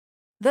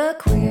The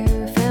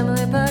Queer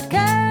Family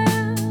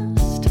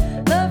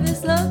Podcast. Love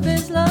is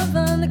love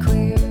on the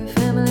Queer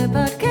Family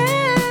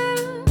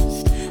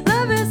Podcast.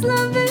 Love is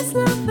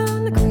love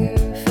on the Queer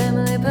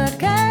Family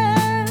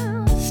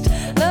Podcast.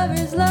 Love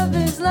is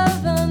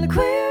love on the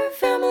Queer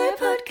Family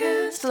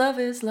Podcast. Love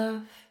is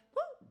love.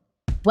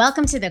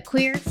 Welcome to the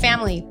Queer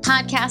Family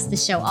Podcast, the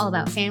show all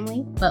about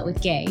family, but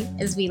with gay,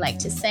 as we like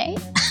to say.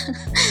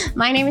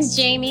 My name is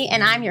Jamie,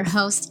 and I'm your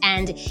host.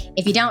 And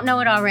if you don't know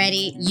it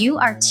already, you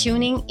are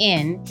tuning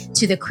in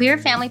to the Queer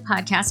Family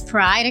Podcast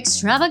Pride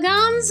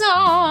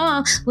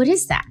Extravaganza. What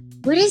is that?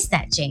 What is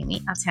that,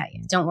 Jamie? I'll tell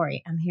you. Don't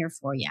worry. I'm here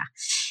for you.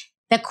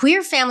 The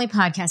Queer Family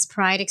Podcast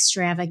Pride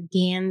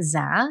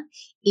Extravaganza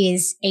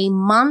is a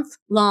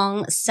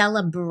month-long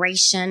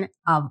celebration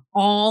of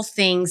all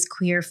things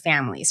queer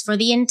families. For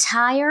the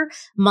entire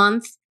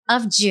month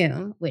of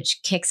June, which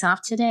kicks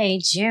off today,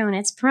 June,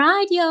 it's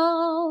Pride,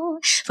 y'all.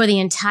 For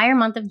the entire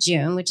month of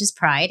June, which is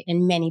Pride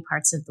in many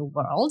parts of the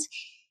world,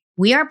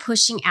 we are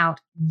pushing out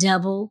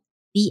double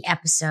the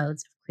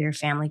episodes of Queer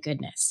Family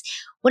Goodness.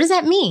 What does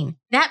that mean?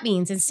 That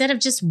means instead of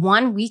just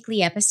one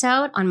weekly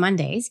episode on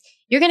Mondays,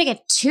 you're going to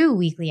get 2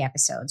 weekly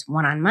episodes,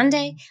 one on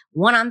Monday,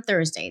 one on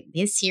Thursday.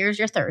 This here's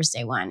your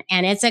Thursday one,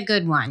 and it's a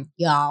good one,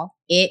 y'all.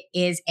 It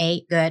is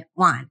a good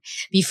one.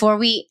 Before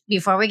we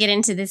get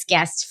into this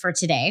guest for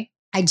today,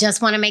 I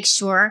just want to make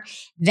sure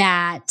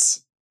that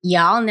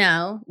y'all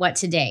know what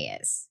today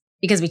is,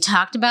 because we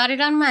talked about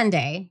it on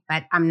Monday,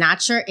 but I'm not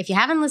sure if you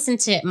haven't listened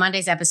to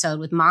Monday's episode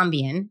with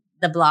Mombian,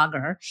 the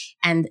blogger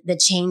and the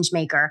change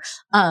maker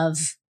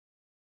of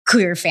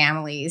queer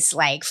families,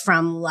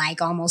 from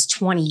almost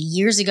 20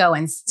 years ago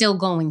and still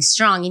going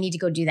strong. You need to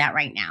go do that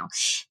right now.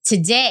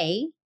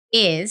 Today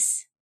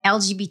is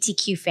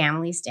LGBTQ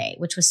Families Day,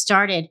 which was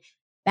started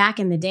back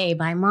in the day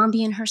by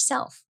Mombian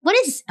herself. What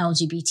is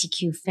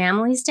LGBTQ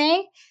Families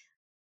Day?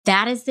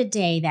 That is the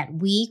day that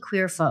we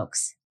queer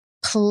folks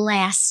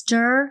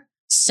plaster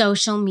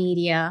social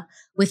media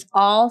with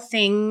all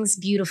things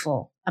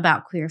beautiful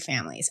about queer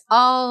families,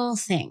 all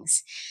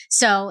things.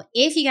 So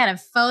if you got a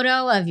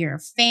photo of your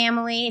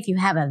family, if you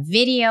have a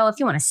video, if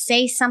you want to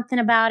say something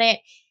about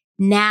it,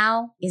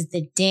 now is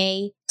the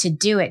day to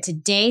do it.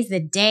 Today's the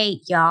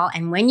day, y'all.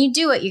 And when you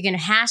do it, you're going to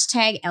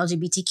hashtag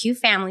LGBTQ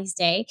Families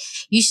Day.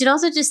 You should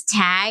also just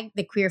tag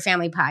the Queer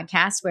Family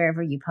Podcast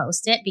wherever you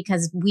post it,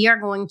 because we are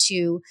going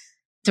to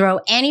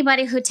throw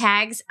anybody who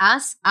tags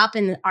us up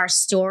in our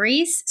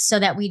stories so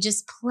that we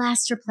just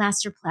plaster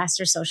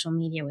social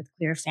media with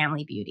queer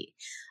family beauty.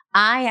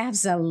 I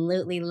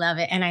absolutely love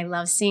it. And I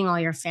love seeing all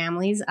your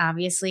families,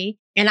 obviously.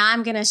 And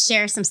I'm going to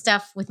share some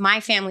stuff with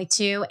my family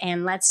too.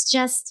 And let's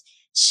just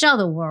show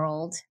the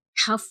world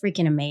how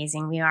freaking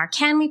amazing we are.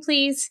 Can we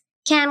please?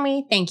 Can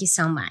we? Thank you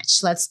so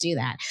much. Let's do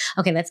that.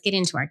 Okay, let's get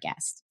into our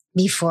guest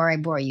before I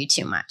bore you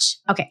too much.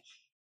 Okay,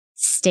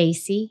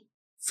 Stacey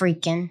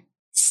freaking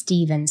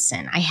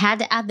Stevenson. I had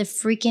to add the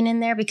freaking in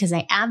there because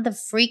I add the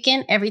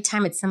freaking every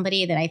time it's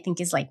somebody that I think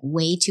is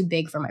way too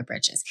big for my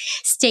britches.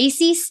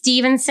 Stacey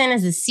Stevenson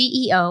is the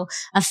CEO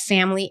of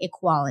Family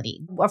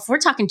Equality. If we're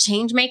talking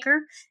change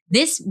maker,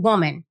 this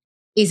woman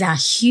is a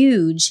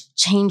huge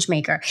change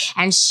maker,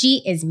 and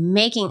she is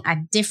making a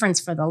difference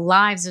for the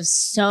lives of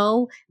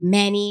so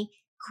many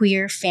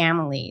queer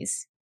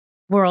families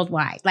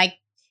worldwide.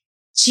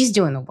 She's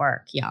doing the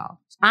work, y'all.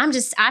 I'm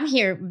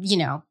here,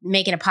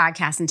 making a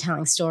podcast and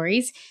telling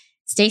stories.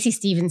 Stacey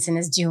Stevenson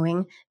is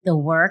doing the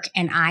work,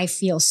 and I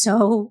feel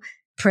so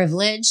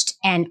privileged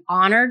and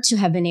honored to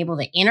have been able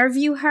to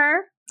interview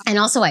her. And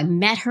also I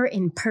met her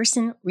in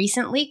person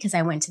recently because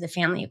I went to the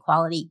Family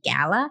Equality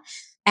Gala,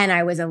 and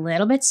I was a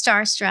little bit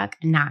starstruck,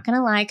 not going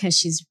to lie, because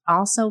she's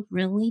also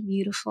really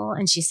beautiful.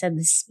 And she said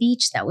the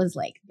speech that was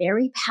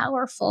very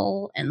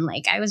powerful. And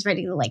I was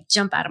ready to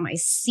jump out of my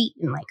seat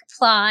and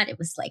applaud. It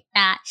was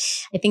that.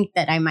 I think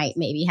that I might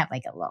maybe have a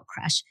little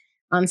crush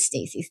on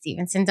Stacey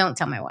Stevenson. Don't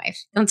tell my wife.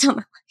 Don't tell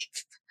my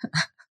wife.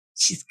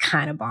 She's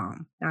kind of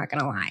bomb, not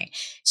going to lie.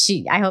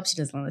 I hope she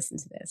doesn't listen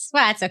to this.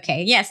 Well, that's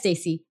okay. Yeah,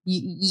 Stacey,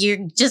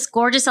 you're just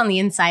gorgeous on the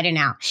inside and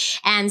out.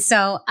 And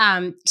so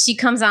she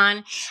comes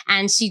on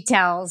and she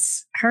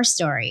tells her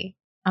story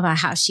about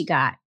how she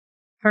got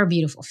her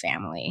beautiful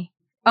family.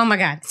 Oh my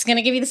God, it's going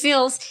to give you the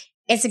feels.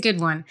 It's a good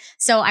one.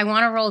 So I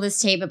want to roll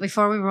this tape, but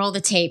before we roll the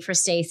tape for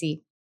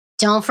Stacey,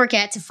 don't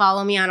forget to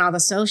follow me on all the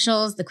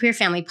socials, the Queer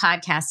Family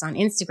Podcast on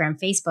Instagram,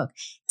 Facebook,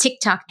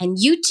 TikTok, and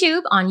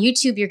YouTube. On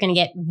YouTube, you're going to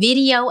get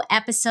video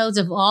episodes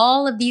of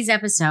all of these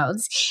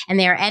episodes, and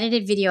they are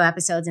edited video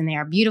episodes, and they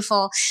are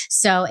beautiful.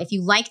 So if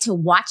you like to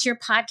watch your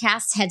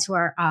podcast, head to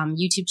our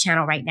YouTube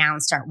channel right now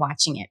and start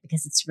watching it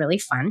because it's really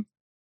fun.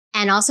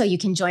 And also you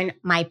can join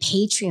my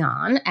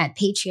Patreon at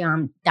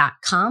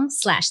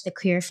patreon.com/the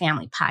Queer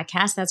Family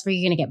Podcast. That's where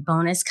you're going to get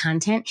bonus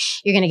content.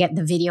 You're going to get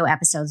the video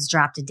episodes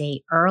dropped a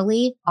day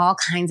early, all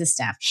kinds of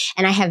stuff.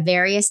 And I have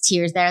various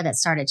tiers there that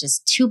start at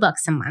just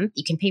 $2 a month.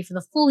 You can pay for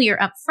the full year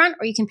up front,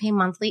 or you can pay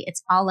monthly.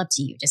 It's all up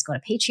to you. Just go to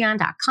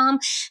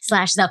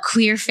patreon.com/the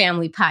Queer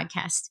Family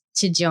Podcast.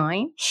 to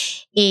join.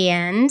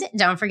 And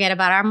don't forget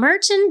about our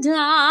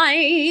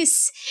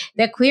merchandise.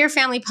 The Queer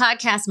Family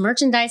Podcast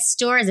merchandise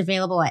store is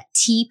available at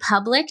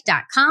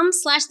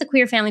tpublic.com/the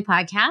Queer Family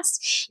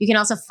Podcast. You can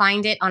also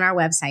find it on our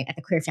website at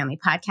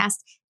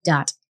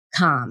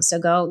thequeerfamilypodcast.com. So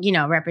go,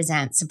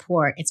 represent,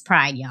 support. It's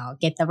Pride, y'all.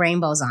 Get the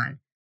rainbows on,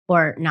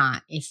 or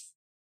not if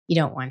you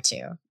don't want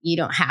to. You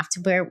don't have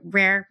to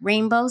wear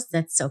rainbows.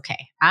 That's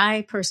okay.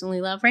 I personally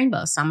love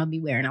rainbows, so I'm going to be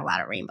wearing a lot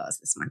of rainbows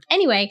this month.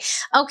 Anyway,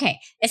 okay,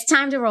 it's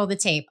time to roll the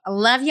tape. I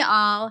love you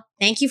all.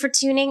 Thank you for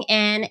tuning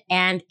in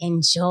and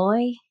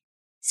enjoy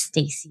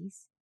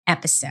Stacey's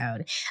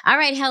episode. All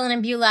right, Helen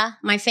and Beulah,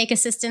 my fake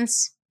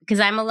assistants, because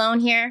I'm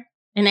alone here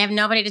and I have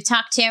nobody to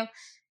talk to.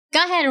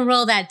 Go ahead and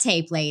roll that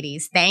tape,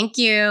 ladies. Thank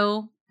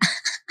you.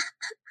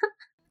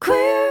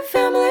 Queer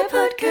Family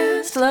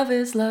Podcast. Love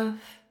is love.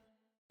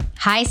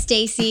 Hi,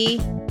 Stacey.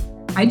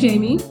 Hi,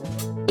 Jamie.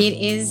 It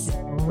is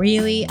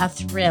really a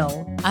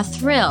thrill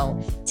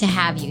to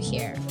have you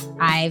here.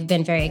 I've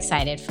been very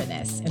excited for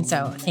this. And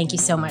so thank you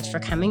so much for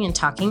coming and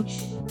talking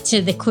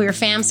to the Queer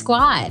Fam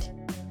Squad,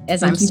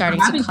 as I'm starting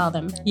to call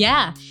them.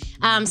 Yeah.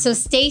 So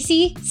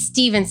Stacey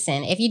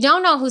Stevenson, if you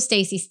don't know who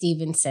Stacey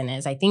Stevenson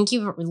is, I think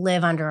you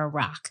live under a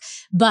rock.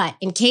 But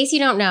in case you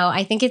don't know,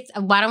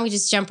 why don't we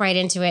just jump right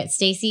into it?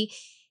 Stacey,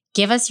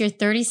 give us your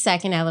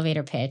 30-second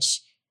elevator pitch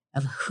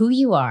of who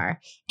you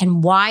are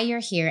and why you're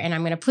here. And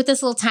I'm going to put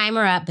this little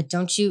timer up, but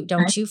don't you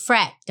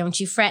fret. Don't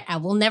you fret. I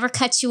will never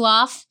cut you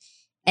off.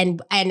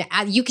 And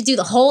you could do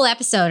the whole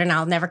episode and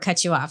I'll never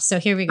cut you off. So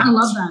here we go. I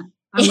love that.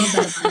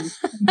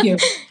 Thank you.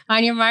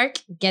 On your mark,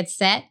 get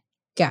set,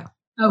 go.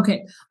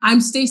 Okay.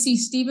 I'm Stacey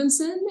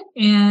Stevenson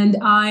and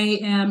I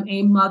am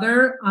a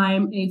mother.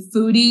 I'm a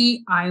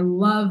foodie. I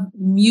love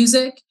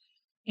music.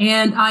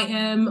 And I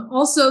am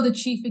also the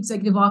Chief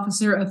Executive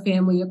Officer of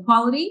Family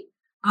Equality.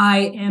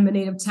 I am a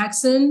native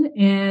Texan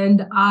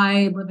and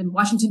I live in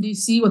Washington,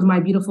 D.C. with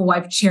my beautiful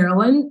wife,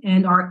 Cherilyn,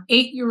 and our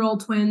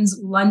 8-year-old twins,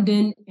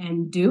 London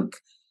and Duke.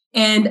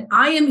 And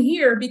I am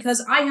here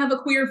because I have a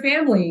queer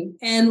family.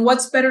 And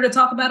what's better to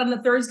talk about on a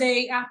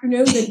Thursday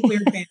afternoon than queer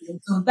family?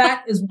 So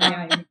that is why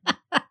I am here.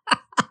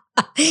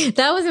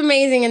 That was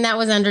amazing. And that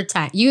was under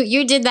time.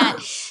 You did that.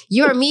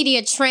 You're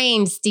media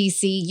trained,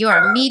 Stacey. You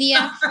are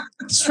media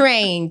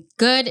trained.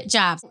 Good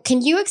job.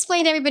 Can you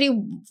explain to everybody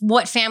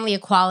what family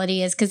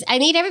equality is? Because I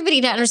need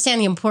everybody to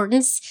understand the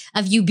importance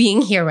of you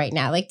being here right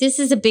now. Like, this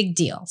is a big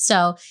deal.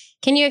 So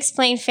can you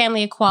explain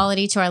family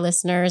equality to our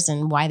listeners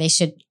and why they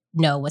should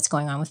know what's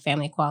going on with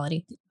family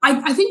equality?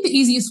 I think the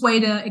easiest way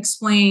to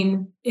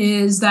explain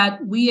is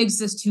that we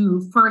exist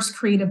to first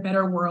create a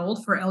better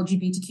world for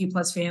LGBTQ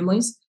plus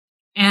families.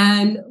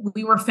 And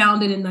we were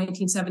founded in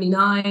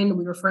 1979.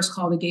 We were first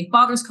called the Gay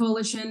Fathers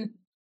Coalition.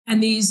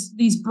 And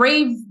these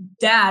brave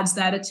dads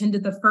that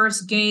attended the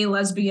first gay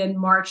lesbian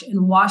march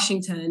in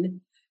Washington,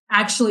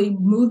 actually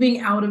moving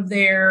out of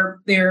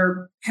their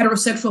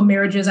heterosexual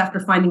marriages after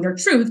finding their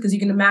truth, because you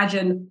can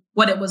imagine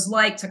what it was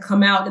like to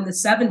come out in the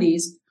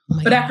 70s.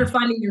 But after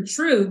finding their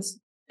truths,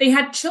 they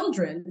had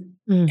children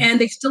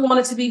and they still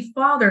wanted to be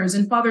fathers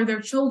and father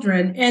their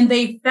children. And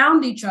they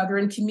found each other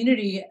in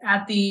community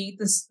at the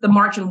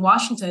march in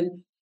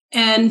Washington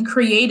and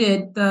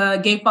created the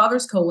Gay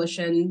Fathers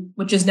Coalition,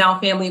 which is now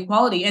Family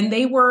Equality. And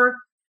they were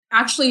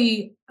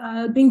actually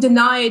being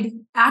denied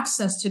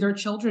access to their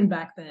children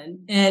back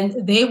then.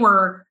 And they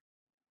were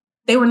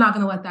not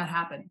going to let that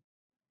happen.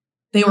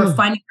 They were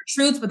finding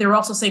their truth, but they were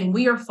also saying,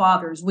 we are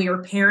fathers, we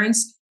are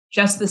parents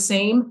just the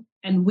same.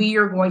 And we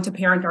are going to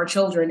parent our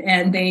children.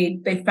 And they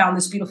found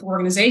this beautiful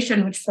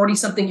organization, which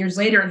 40-something years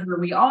later, and here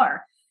we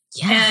are.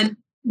 Yeah. And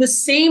the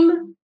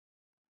same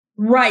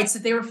rights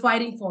that they were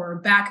fighting for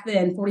back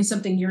then,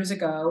 40-something years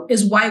ago,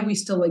 is why we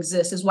still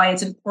exist, is why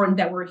it's important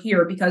that we're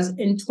here. Because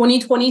in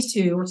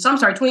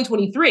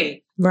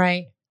 2023,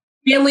 right,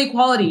 family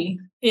equality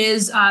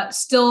is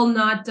still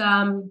not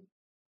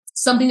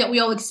something that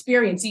we all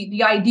experience.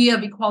 The idea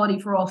of equality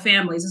for all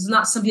families is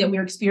not something that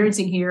we're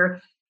experiencing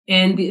here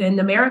in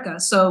America.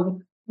 So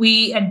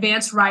we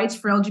advance rights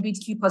for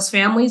LGBTQ plus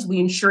families. We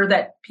ensure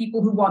that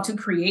people who want to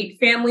create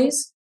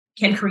families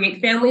can create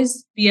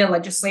families via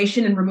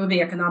legislation and removing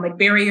economic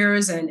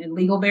barriers and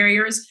legal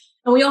barriers.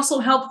 And we also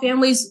help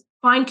families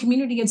find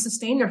community and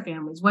sustain their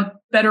families. What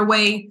better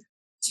way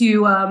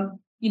to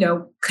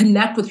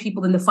connect with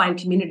people than to find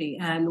community?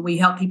 And we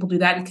help people do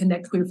that and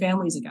connect queer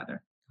families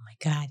together. Oh my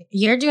God,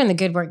 you're doing the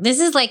good work.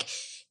 This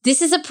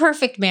is a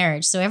perfect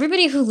marriage. So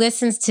everybody who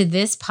listens to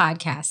this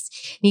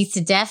podcast needs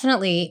to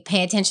definitely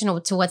pay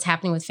attention to what's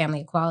happening with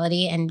family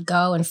equality and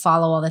go and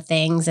follow all the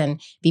things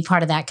and be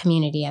part of that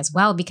community as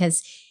well.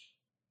 Because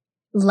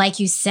like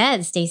you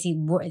said, Stacey,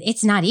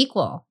 it's not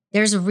equal.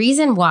 There's a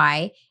reason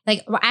why,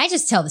 like, I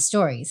just tell the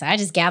stories. I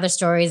just gather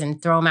stories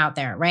and throw them out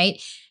there, right?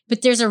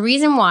 But there's a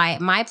reason why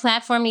my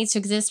platform needs to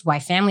exist, why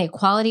family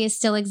equality is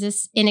still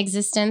in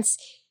existence.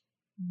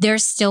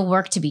 There's still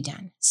work to be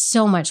done.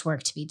 So much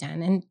work to be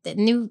done.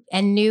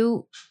 And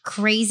new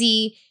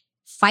crazy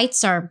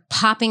fights are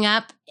popping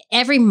up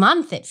every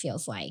month, it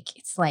feels like.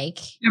 It's like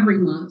every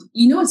month.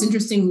 You know what's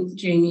interesting,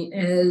 Jamie,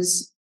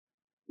 is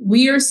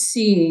we are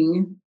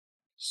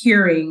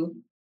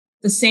hearing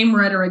the same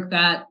rhetoric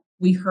that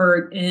we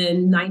heard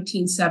in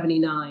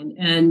 1979.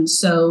 And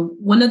so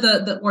one of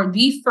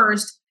the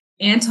first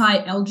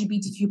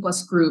anti-LGBTQ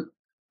plus group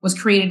was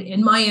created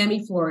in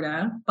Miami,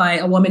 Florida by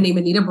a woman named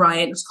Anita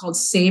Bryant. It's called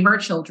Save Our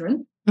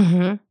Children.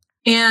 Mm-hmm.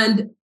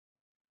 And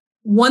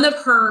one of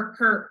her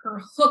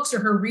hooks or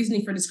her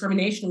reasoning for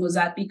discrimination was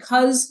that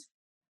because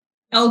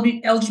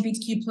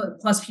LGBTQ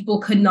plus people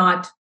could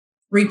not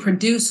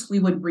reproduce, we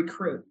would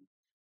recruit.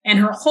 And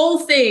her whole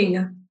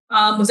thing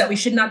was that we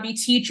should not be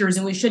teachers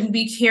and we shouldn't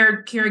be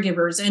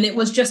caregivers. And it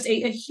was just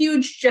a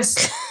huge,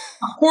 just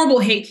a horrible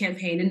hate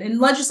campaign. And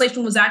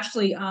legislation was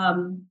actually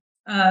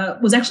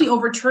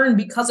overturned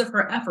because of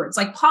her efforts,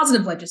 like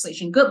positive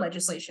legislation, good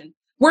legislation.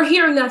 We're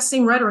hearing that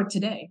same rhetoric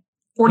today,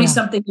 40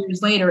 something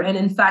years later. And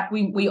in fact,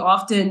 we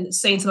often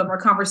say in some of our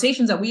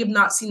conversations that we have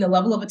not seen the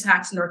level of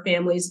attacks in our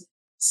families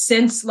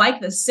since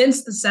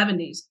the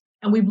 70s.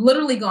 And we've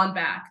literally gone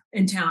back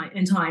in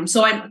time.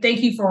 So I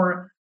thank you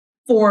for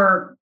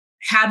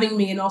having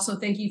me. And also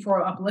thank you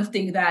for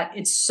uplifting that.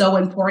 It's so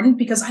important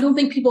because I don't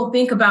think people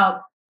think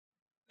about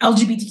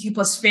LGBTQ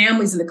plus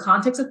families in the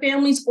context of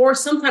families, or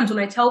sometimes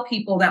when I tell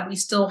people that we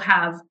still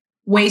have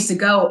ways to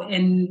go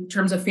in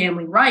terms of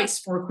family rights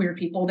for queer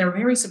people, they're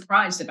very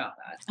surprised about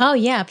that. Oh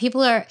yeah.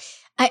 People are,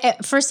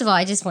 first of all,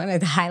 I just wanted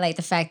to highlight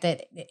the fact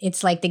that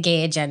it's like the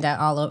gay agenda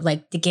all over,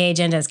 like the gay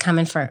agenda is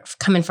coming for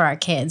our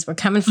kids. We're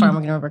coming for them.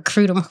 We're going to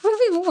recruit them.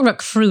 We'll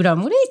recruit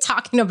them. What are you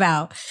talking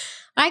about?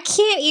 I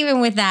can't even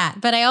with that.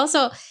 But I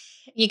also,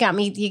 you got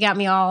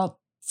me all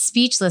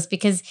speechless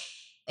because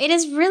it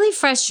is really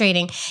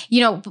frustrating.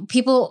 You know,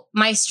 people,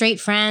 my straight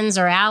friends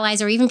or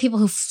allies, or even people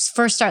who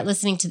first start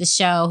listening to the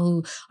show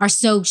who are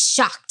so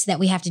shocked that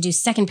we have to do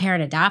second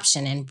parent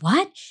adoption. And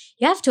what?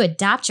 You have to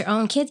adopt your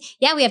own kids?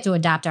 Yeah, we have to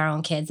adopt our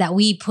own kids that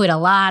we put a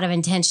lot of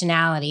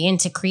intentionality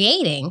into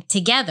creating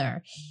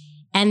together.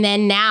 And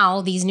then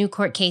now these new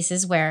court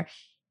cases where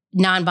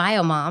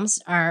non-bio moms,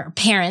 our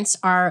parents,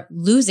 are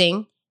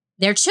losing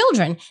their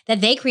children that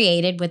they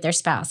created with their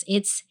spouse.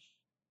 We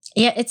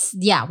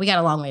got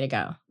a long way to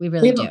go. We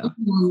really do. A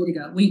long way to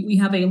go. We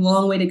have a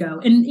long way to go.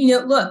 And,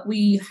 look,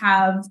 we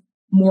have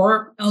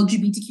more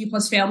LGBTQ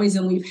plus families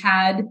than we've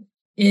had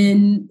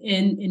in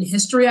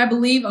history, I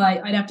believe.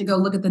 I'd have to go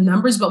look at the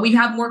numbers, but we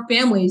have more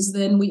families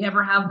than we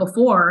ever have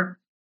before,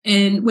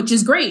 and which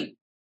is great.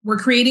 We're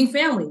creating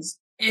families,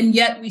 and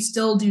yet we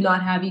still do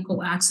not have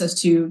equal access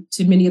to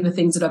many of the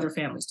things that other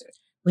families do.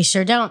 We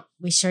sure don't.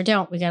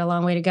 We got a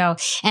long way to go.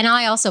 And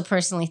I also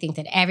personally think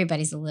that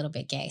everybody's a little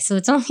bit gay. So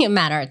it's only a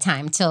matter of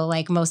time till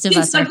like most of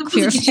us are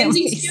queer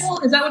families. Scale?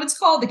 Is that what it's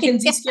called? The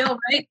Kinsey scale,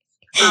 right?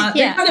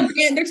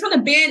 They're trying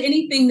to ban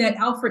anything that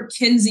Alfred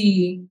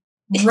Kinsey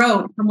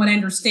wrote, from what I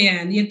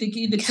understand. You have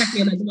to check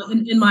me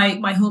in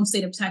my home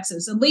state of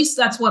Texas. At least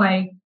that's what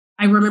I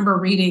remember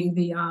reading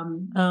the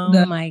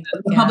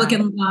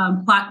Republican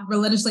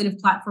legislative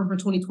platform for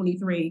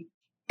 2023.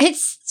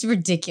 It's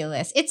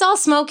ridiculous. It's all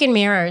smoke and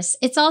mirrors.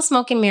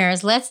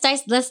 Let's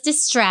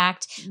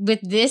distract with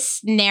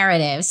this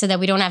narrative so that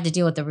we don't have to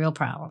deal with the real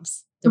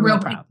problems. The real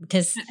problem.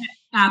 Because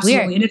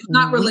absolutely. And it's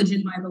not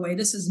religion, by the way.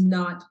 This is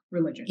not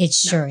religion. It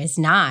sure is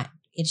not.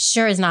 It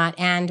sure is not.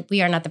 And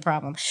we are not the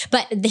problem.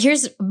 But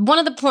here's one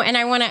of the points, and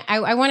I want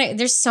to,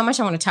 there's so much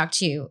I want to talk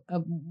to you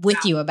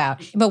with you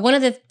about. But one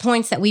of the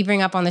points that we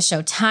bring up on the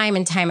show time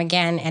and time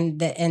again,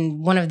 and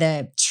one of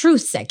the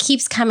truths that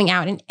keeps coming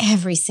out in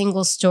every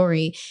single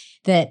story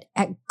that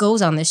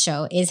goes on this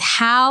show is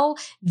how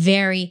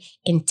very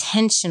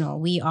intentional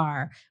we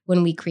are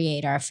when we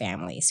create our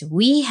families.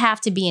 We have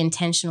to be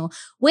intentional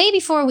way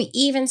before we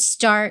even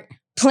start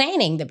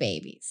planning the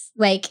babies.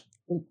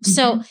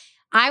 So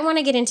I want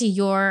to get into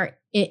your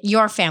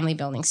family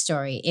building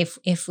story,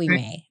 if we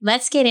may.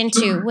 Let's get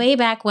into way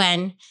back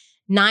when,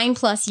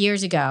 9+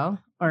 years ago,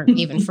 or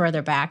even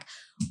further back,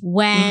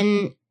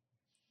 when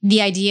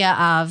the idea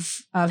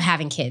of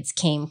having kids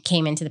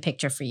came into the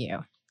picture for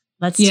you.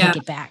 Let's take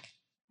it back.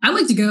 I'd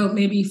like to go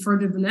maybe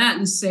further than that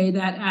and say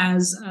that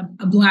as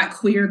a Black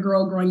queer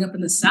girl growing up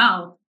in the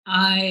South,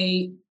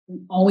 I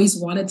always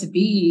wanted to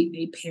be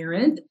a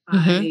parent.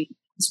 I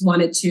just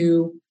wanted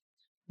to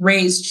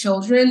raise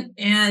children,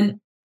 and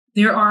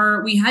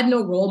we had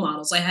no role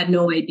models. I had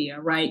no idea,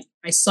 right?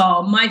 I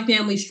saw my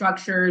family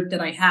structure.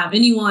 Did I have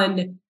anyone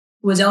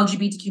who was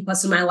LGBTQ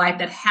plus in my life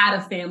that had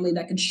a family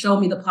that could show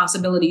me the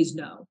possibilities?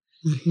 No.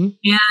 And,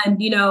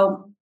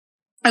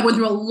 I went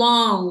through a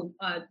long,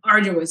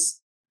 arduous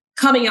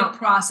coming out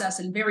process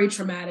and very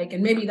traumatic.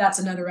 And maybe that's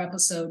another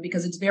episode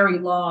because it's very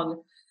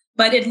long,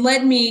 but it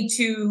led me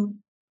to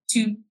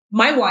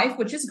my wife,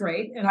 which is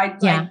great. And I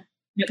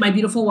met my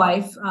beautiful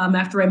wife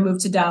after I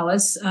moved to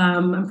Dallas.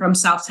 I'm from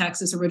South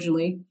Texas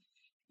originally.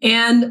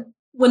 And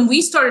when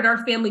we started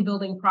our family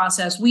building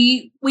process,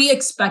 we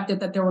expected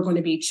that there were going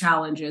to be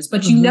challenges,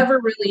 but you never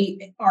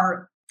really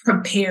are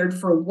prepared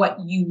for what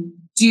you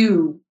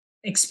do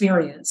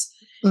experience.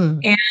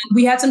 And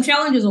we had some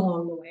challenges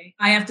along the way.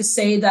 I have to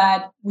say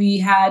that we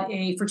had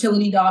a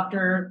fertility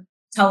doctor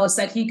tell us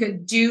that he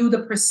could do the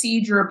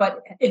procedure, but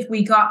if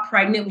we got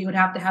pregnant, we would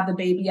have to have the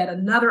baby at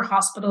another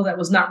hospital that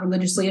was not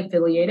religiously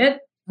affiliated.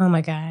 Oh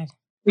my God.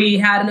 We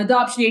had an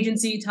adoption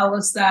agency tell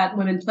us that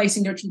women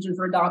placing their children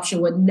for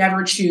adoption would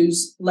never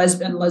choose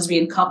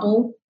lesbian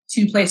couple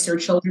to place their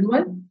children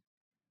with.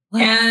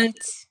 What? And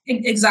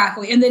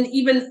exactly. And then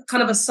even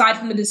kind of aside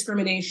from the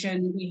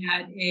discrimination, we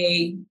had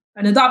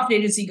an adoption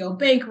agency go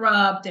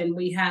bankrupt, and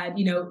we had,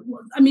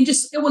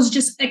 it was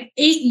just an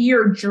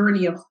 8-year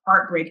journey of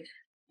heartbreak.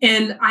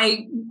 And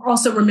I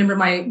also remember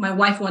my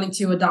wife wanting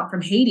to adopt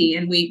from Haiti,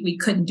 and we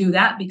couldn't do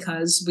that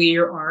because we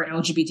are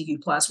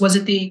LGBTQ plus. Was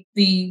it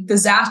the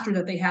disaster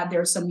that they had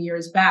there some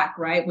years back,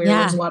 right? Where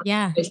there was a lot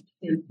of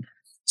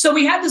So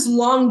we had this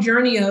long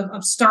journey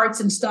of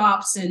starts and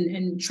stops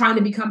and trying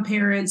to become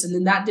parents, and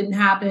then that didn't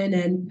happen.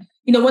 And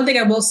one thing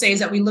I will say is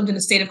that we lived in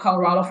the state of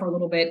Colorado for a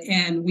little bit,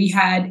 and we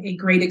had a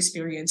great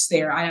experience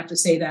there. I have to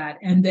say that.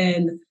 And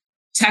then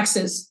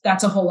Texas,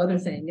 that's a whole other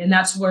thing, and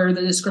that's where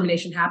the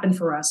discrimination happened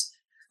for us.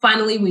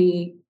 Finally,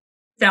 we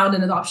found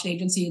an adoption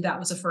agency that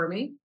was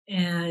affirming,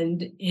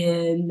 and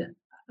in,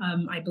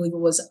 I believe it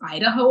was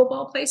Idaho of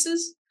all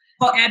places,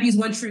 called Abby's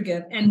One True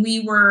Gift. And we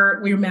were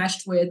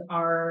matched with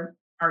our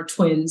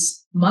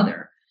twins'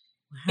 mother.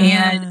 Wow.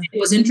 And it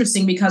was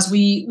interesting because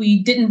we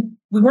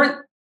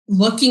weren't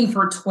looking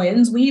for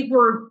twins. We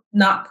were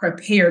not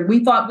prepared.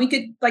 We thought we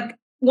could, like,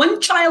 one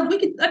child,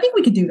 I think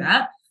we could do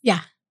that.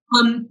 Yeah.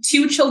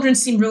 2 children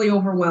seemed really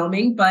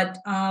overwhelming, but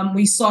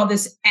we saw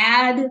this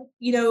ad,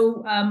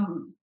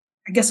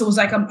 I guess it was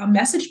like a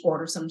message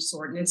board of some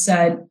sort. And it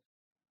said,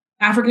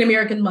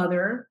 African-American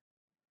mother,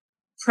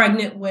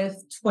 pregnant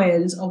with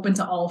twins, open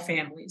to all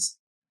families.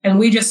 And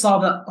we just saw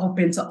the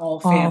open to all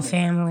families. All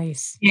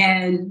families.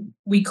 And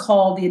we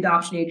called the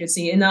adoption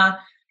agency. And,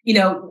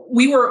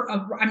 we were,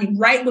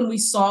 right when we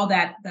saw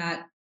that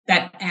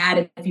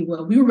ad, if you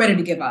will, we were ready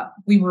to give up.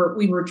 We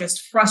were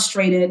just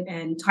frustrated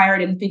and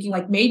tired and thinking,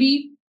 like,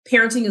 maybe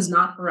parenting is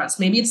not for us.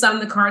 Maybe it's not in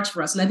the cards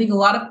for us. And I think a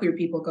lot of queer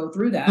people go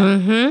through that.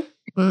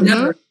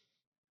 Never,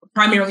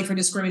 primarily for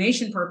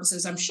discrimination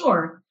purposes, I'm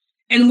sure.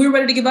 And we were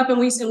ready to give up, and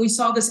we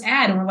saw this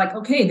ad, and we're like,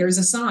 okay, there's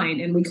a sign.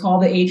 And we call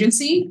the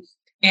agency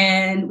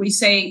and we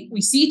say,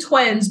 we see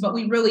twins, but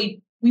we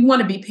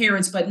want to be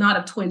parents, but not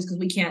of twins because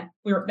we can't,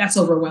 that's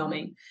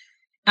overwhelming.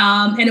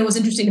 And it was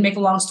interesting, to make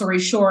a long story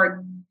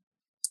short.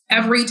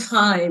 Every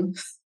time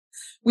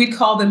we'd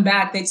call them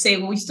back, they'd say,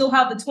 well, we still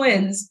have the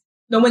twins.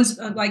 No one's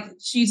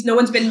no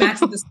one's been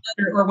matched with this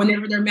mother, or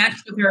whenever they're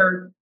matched with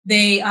her,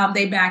 they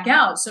back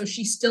out. So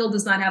she still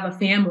does not have a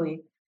family.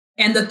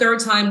 And the third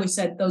time we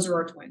said, those are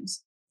our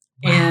twins.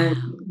 Wow. And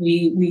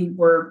we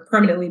were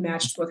permanently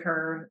matched with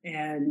her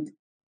and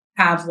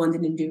have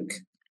London and Duke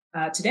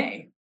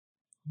today.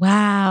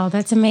 Wow.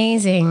 That's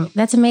amazing.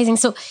 That's amazing.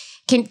 So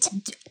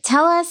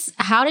tell us,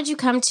 how did you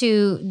come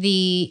to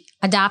the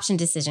adoption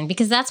decision?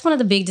 Because that's one of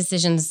the big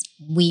decisions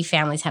we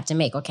families have to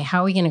make. Okay,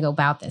 how are we going to go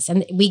about this?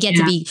 And we get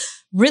to be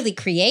really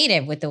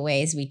creative with the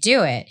ways we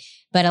do it.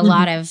 But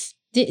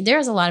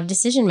there's a lot of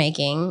decision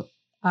making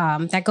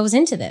that goes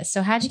into this.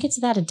 So how'd you get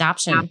to that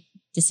adoption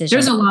decision?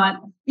 There's a lot.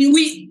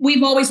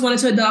 We've always wanted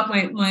to adopt.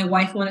 My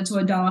wife wanted to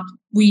adopt.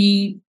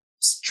 We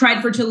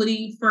tried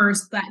fertility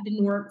first. That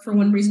didn't work for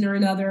one reason or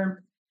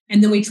another.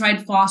 And then we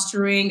tried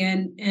fostering,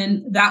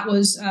 and that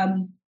was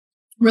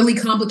really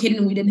complicated,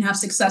 and we didn't have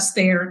success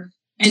there.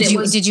 And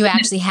did you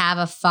actually have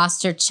a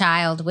foster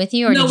child with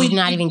you, or did you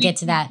not even get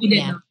to that? We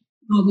didn't.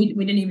 No, we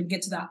didn't even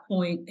get to that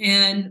point.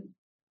 And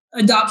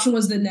adoption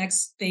was the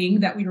next thing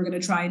that we were going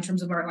to try in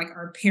terms of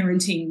our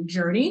parenting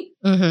journey.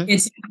 Mm-hmm.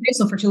 It's okay,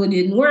 so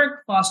fertility didn't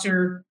work.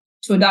 Foster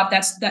to adopt,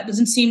 that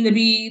doesn't seem to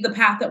be the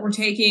path that we're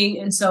taking.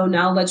 And so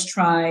now let's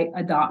try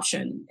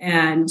adoption.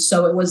 And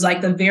so it was like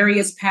the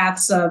various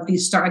paths of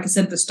these like I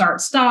said, the start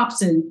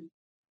stops and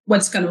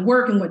what's going to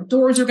work and what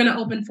doors are going to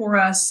open for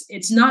us.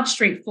 It's not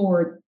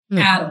straightforward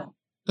at all.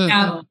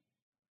 At all.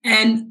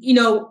 And,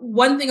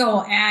 one thing I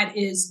will add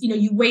is,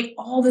 you wait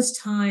all this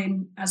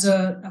time as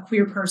a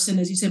queer person,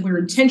 as you said, we're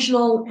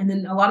intentional. And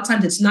then a lot of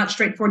times it's not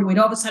straightforward. You wait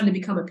all this time to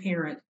become a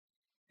parent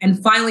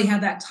and finally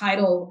have that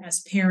title as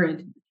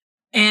parent.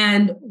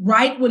 And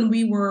right when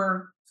we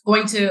were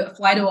going to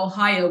fly to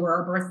Ohio,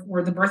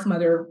 where the birth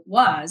mother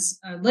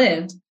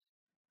lived,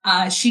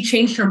 she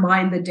changed her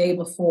mind the day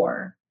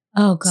before.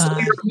 Oh, God. So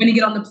we were going to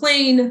get on the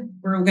plane.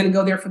 We were going to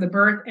go there for the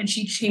birth, and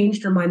she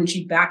changed her mind and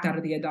she backed out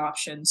of the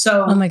adoption.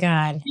 So, oh my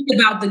God, think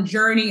about the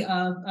journey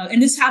of,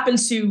 and this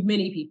happens to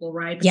many people,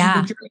 right? But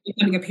yeah. The journey of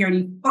becoming a parent,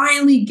 you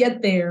finally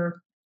get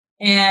there,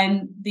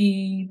 and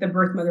the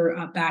birth mother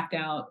backed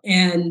out.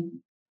 And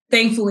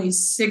thankfully,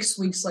 6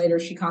 weeks later,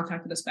 she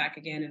contacted us back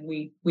again, and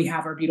we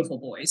have our beautiful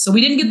boys. So we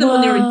didn't get them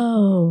when they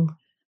were.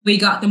 We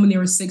got them when they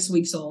were 6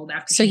 weeks old.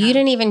 So you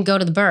didn't even go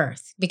to the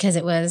birth because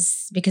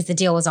the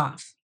deal was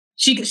off.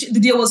 The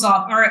deal was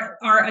off.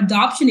 Our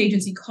adoption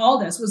agency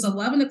called us. It was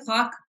 11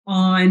 o'clock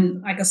on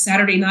like a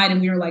Saturday night.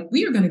 And we were like,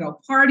 we are going to go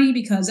party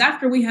because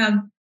after we have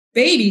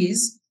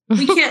babies,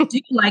 we can't do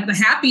like the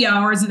happy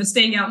hours and the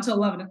staying out until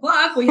 11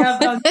 o'clock. We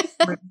have,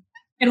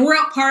 and we're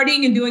out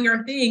partying and doing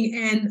our thing.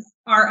 And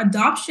our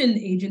adoption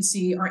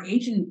agency, our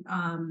agent,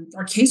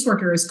 our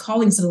caseworker is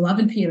calling us at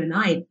 11 p.m. at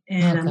night.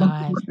 And I'm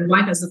looking at my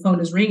wife as the phone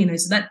is ringing. I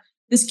said,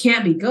 this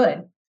can't be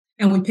good.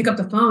 And we pick up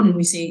the phone and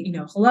we say,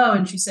 hello.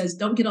 And she says,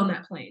 don't get on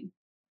that plane.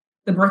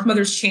 The birth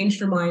mother's changed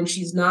her mind.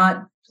 She's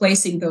not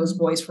placing those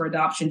boys for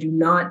adoption. Do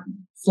not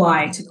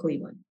fly to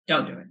Cleveland.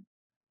 Don't do it.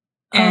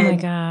 And oh my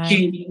God.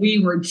 Jamie, we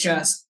were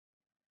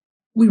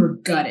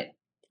gutted.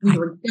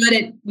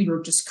 We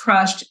were just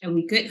crushed. And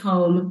we get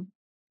home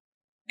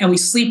and we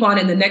sleep on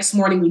it. And the next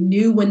morning we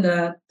knew when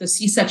the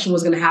C-section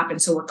was going to happen.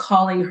 So we're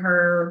calling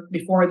her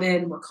before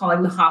then. We're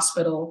calling the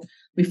hospital.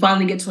 We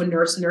finally get to a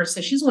nurse. The nurse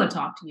says, she doesn't want to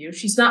talk to you.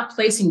 She's not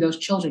placing those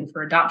children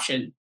for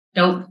adoption.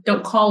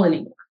 Don't call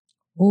anymore.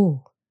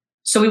 Ooh.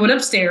 So we went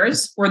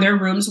upstairs where their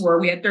rooms were.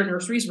 We had their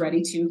nurseries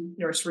ready, 2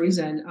 nurseries.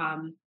 And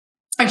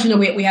actually, no,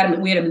 we had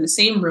them in the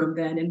same room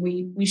then. And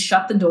we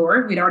shut the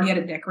door. We'd already had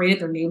it decorated,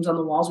 their names on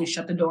the walls. We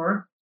shut the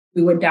door.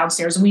 We went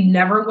downstairs and we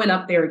never went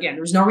up there again.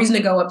 There was no reason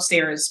to go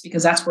upstairs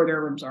because that's where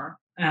their rooms are.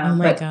 Oh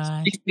my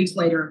God. 6 weeks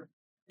later,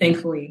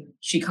 thankfully,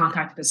 she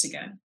contacted us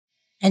again.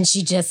 And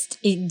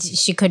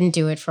she couldn't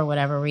do it for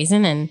whatever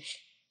reason. And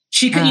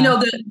she could,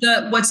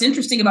 what's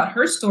interesting about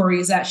her story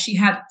is that she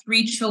had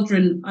 3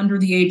 children under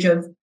the age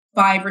of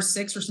 5 or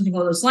 6 or something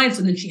along those lines.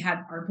 And then she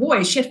had our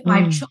boys. She had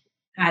 5 children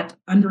at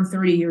under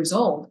 30 years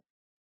old.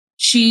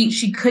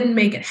 She couldn't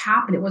make it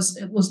happen. It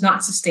was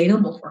not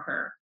sustainable for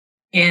her.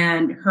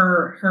 And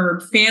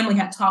her family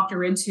had talked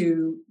her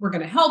into, we're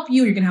going to help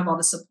you. You're going to have all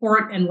the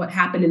support. And what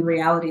happened in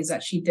reality is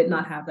that she did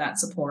not have that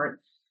support.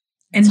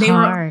 And they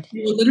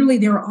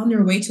were on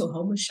their way to a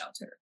homeless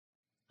shelter.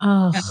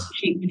 Oh.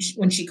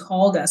 When she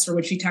called us or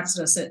when she texted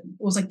us, it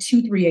was like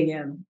 2-3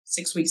 a.m.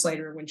 6 weeks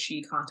later when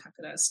she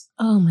contacted us.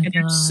 Oh my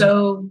God.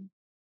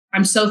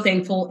 I'm so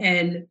thankful,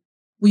 and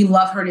we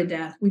love her to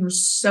death. We were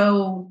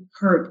so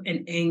hurt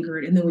and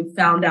angered. And then we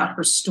found out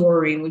her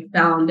story, and we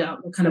found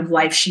out what kind of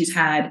life she's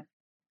had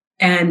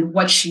and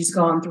what she's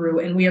gone through.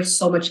 And we have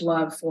so much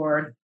love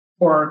for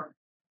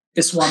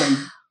this woman.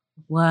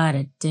 What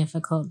a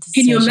difficult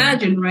decision. Can you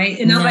imagine, right?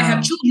 And now that I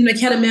have children, I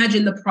can't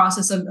imagine the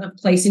process of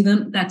placing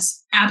them.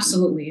 That's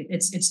absolutely,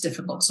 it's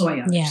difficult. So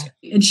I understand.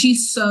 Yeah. And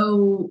she's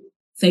so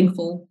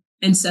thankful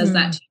and says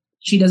that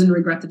she doesn't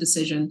regret the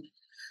decision.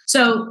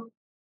 So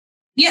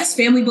yes,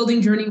 family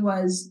building journey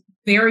was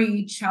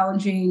very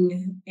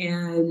challenging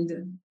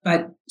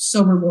but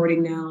so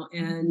rewarding now.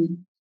 And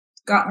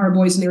got our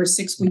boys when they were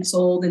 6 weeks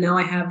old. And now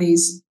I have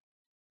these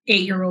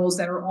 8-year-olds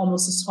that are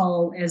almost as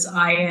tall as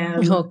I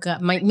am. Oh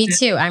God, me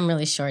too. I'm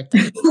really short.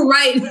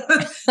 Right.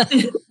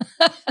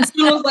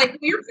 So I was like,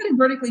 you're kind of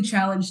vertically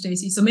challenged,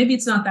 Stacey. So maybe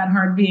it's not that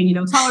hard being,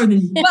 taller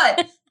than you,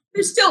 but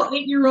there's still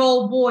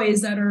 8-year-old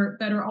boys that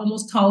are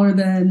almost taller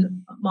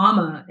than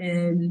Mama.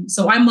 And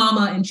so I'm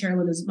Mama, and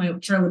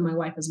Sherilyn, my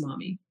wife, is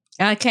Mommy.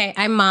 Okay,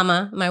 I'm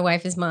Mama. My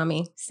wife is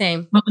Mommy.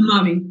 Same.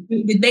 Mommy.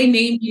 Did they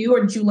name you,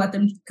 or did you let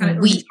them kind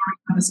of?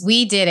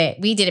 We did it.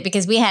 We did it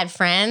because we had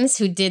friends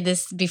who did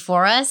this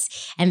before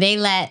us, and they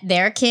let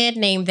their kid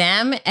name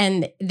them,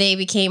 and they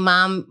became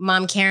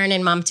Mom Karen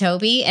and Mom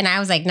Toby. And I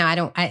was like,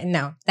 no,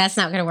 no, that's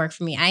not going to work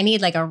for me. I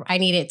need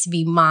it to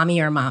be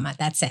Mommy or Mama.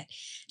 That's it.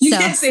 You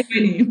can't say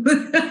my name.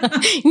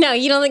 No,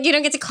 you don't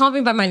get to call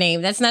me by my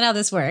name. That's not how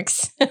this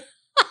works.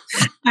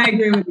 I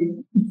agree with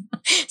you.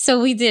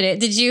 So we did it.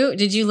 Did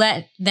you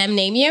let them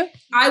name you?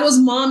 I was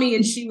Mommy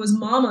and she was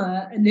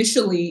Mama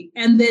initially,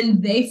 and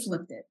then they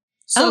flipped it.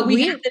 So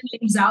we had the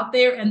names out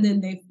there, and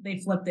then they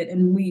flipped it.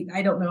 And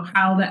I don't know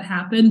how that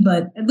happened,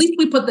 but at least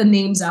we put the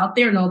names out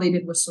there, and all they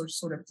did was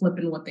sort of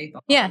flipping what they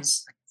thought.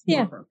 Yes.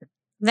 Yeah.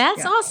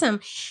 That's awesome.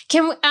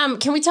 Can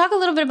we talk a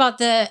little bit about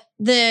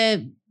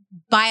the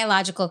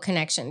biological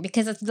connection?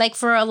 Because it's like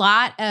for a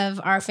lot of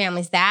our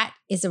families, that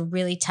is a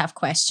really tough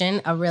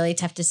question, a really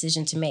tough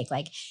decision to make.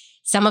 Like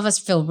some of us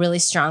feel really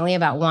strongly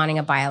about wanting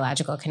a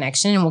biological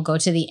connection, and we'll go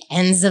to the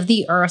ends of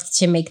the earth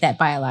to make that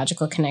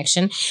biological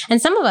connection. And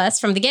some of us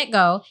from the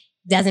get-go,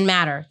 doesn't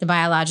matter. The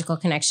biological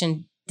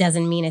connection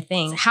doesn't mean a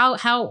thing.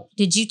 How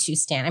did you two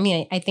stand? I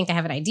mean, I think I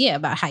have an idea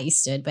about how you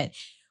stood, but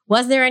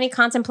was there any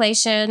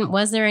contemplation?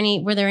 Were there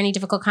any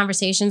difficult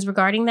conversations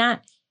regarding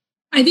that?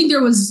 I think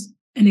there was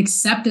an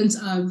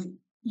acceptance of,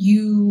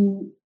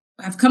 you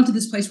have come to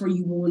this place where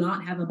you will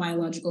not have a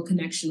biological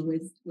connection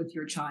with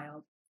your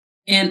child.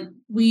 And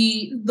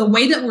the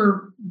way that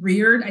we're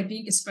reared, I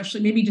think,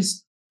 especially maybe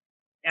just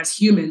as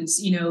humans,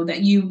 that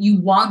you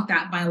want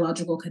that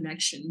biological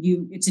connection.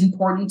 It's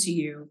important to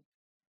you.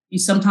 You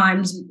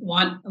sometimes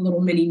want a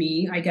little mini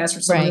me, I guess,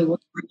 or somebody to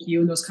look like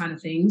you and those kind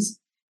of things.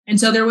 And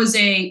so there was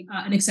an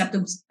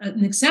acceptance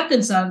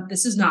of,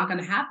 this is not going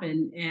to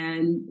happen,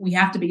 and we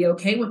have to be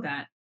okay with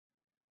that.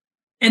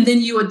 And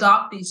then you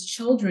adopt these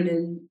children,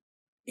 and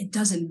it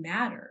doesn't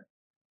matter.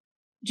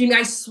 Jamie,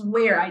 I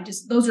swear, I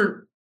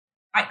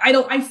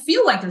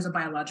feel like there's a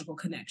biological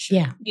connection.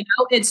 Yeah.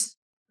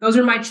 Those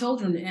are my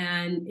children.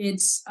 And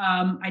it's,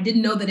 I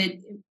didn't know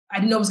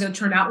it was going to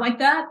turn out like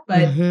that,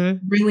 but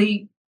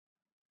really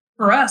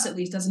for us, at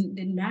least,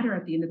 didn't matter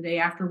at the end of the day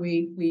after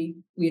we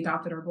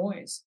adopted our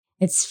boys.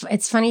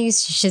 It's funny you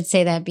should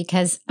say that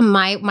because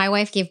my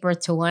wife gave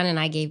birth to one and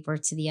I gave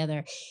birth to the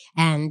other.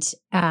 And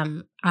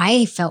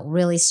I felt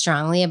really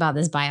strongly about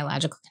this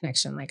biological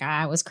connection. Like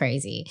I was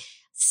crazy.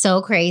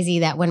 So crazy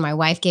that when my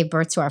wife gave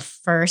birth to our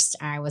first,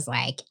 I was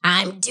like,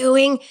 I'm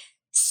doing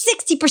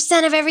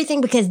 60% of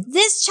everything because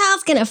this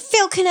child's going to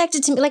feel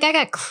connected to me. Like I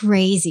got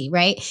crazy,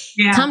 right?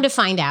 Yeah. Come to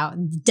find out,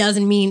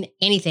 doesn't mean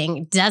anything.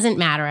 It doesn't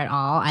matter at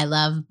all. I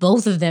love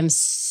both of them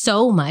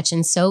so much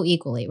and so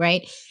equally,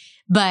 right?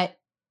 But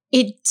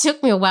it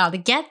took me a while to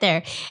get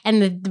there.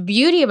 And the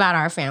beauty about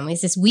our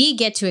families is we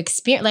get to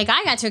experience, like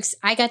I got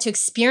to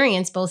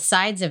experience both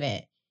sides of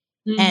it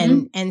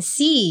and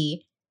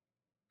see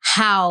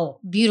how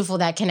beautiful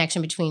that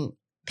connection between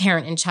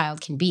parent and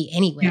child can be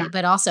anyway,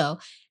 but also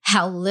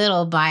how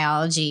little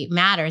biology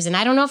matters. And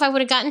I don't know if I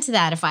would have gotten to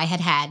that if I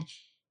had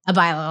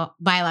a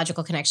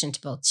biological connection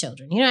to both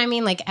children. You know what I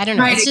mean? Like, I don't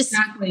know. Right, it's just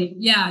exactly.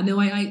 Yeah, no,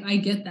 I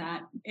get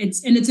that.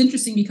 It's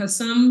interesting because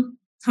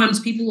sometimes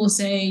people will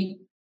say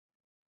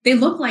they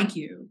look like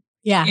you.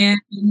 Yeah.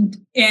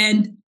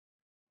 And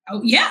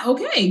oh yeah,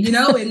 okay. You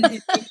know, and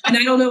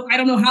I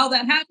don't know how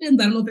that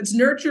happens. I don't know if it's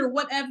nurture,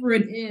 whatever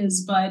it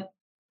is, but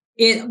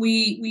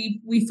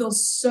we feel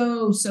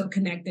so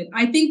connected.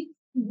 I think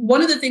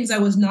one of the things I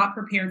was not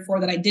prepared for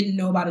that I didn't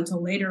know about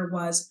until later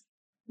was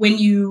when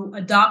you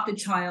adopt a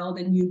child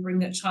and you bring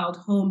that child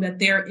home, that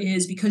there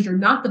is, because you're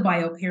not the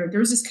bio parent,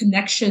 there's this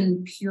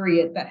connection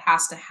period that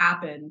has to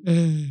happen.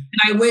 And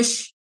I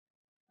wish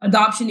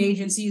adoption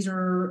agencies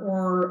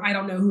or I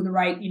don't know who the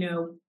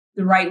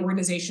right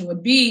organization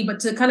would be, but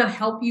to kind of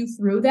help you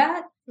through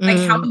that, like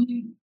how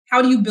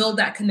do you build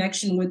that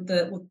connection with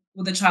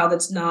the child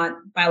that's not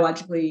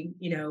biologically,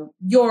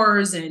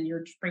 yours, and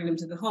you're bringing them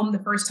to the home the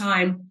first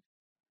time.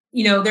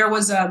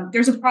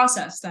 There's a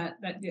process that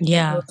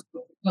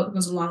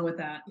goes along with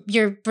that.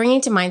 You're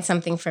bringing to mind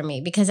something for me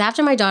because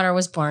after my daughter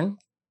was born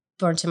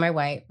to my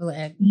wife,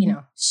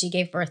 she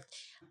gave birth.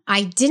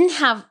 I didn't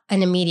have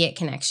an immediate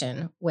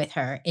connection with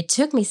her. It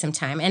took me some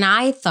time. And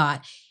I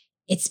thought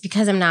it's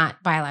because I'm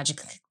not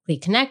biologically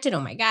connected. Oh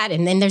my God.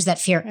 And then there's that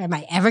fear. Am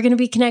I ever going to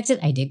be connected?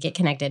 I did get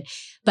connected.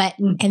 But,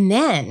 and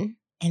then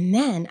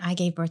I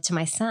gave birth to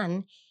my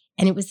son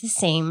and it was the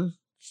same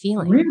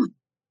feeling. Really?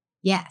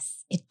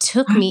 Yes. It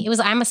took me,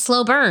 I'm a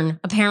slow burn,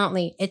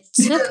 apparently. It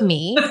took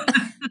me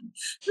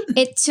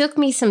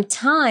some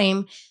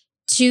time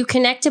to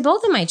connect to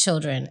both of my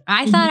children.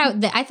 I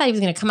thought he was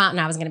going to come out and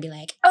I was going to be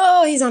like,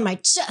 oh, he's on my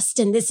chest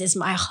and this is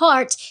my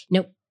heart.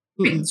 Nope.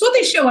 It's what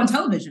they show on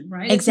television,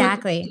 right?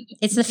 Exactly.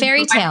 It's the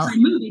fairy tale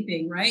movie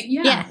thing, right?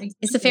 Yeah. Exactly.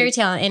 It's the fairy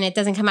tale and it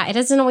doesn't come out. It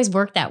doesn't always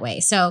work that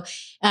way. So,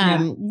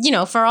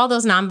 for all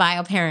those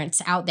non-bio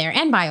parents out there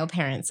and bio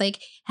parents,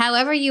 like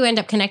however you end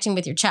up connecting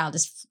with your child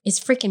is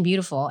freaking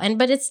beautiful.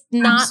 But it's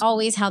not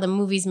always how the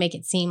movies make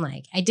it seem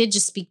like. I did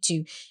just speak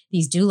to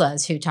these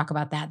doulas who talk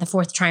about that, the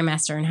fourth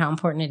trimester and how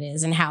important it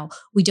is and how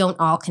we don't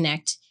all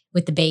connect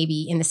with the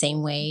baby in the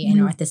same way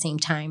and or at the same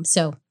time.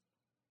 So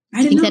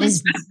I didn't know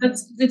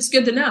that's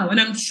good to know. And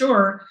I'm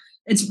sure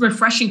it's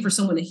refreshing for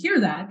someone to hear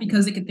that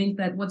because they could think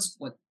that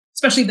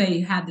especially if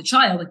they had the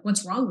child, like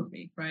what's wrong with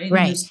me, right?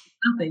 Right. There's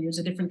nothing. There's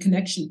a different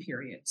connection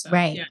period. So,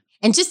 right. Yeah.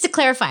 And just to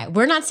clarify,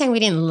 we're not saying we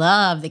didn't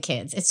love the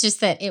kids. It's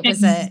just that it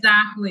was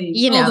exactly.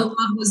 The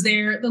love was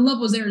there. The love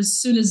was there as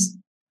soon as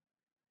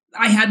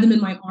I had them in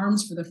my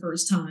arms for the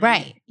first time.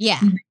 Right. Yeah.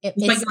 But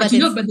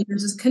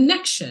there's this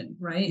connection,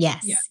 right?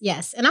 Yes. Yeah.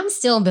 Yes. And I'm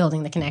still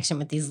building the connection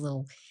with these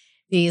little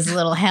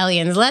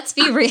hellions. Let's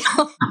be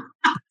real.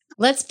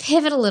 Let's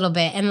pivot a little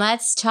bit and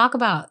let's talk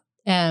about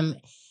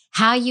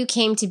how you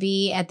came to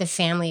be at the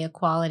Family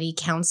Equality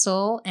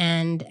Council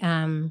and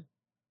and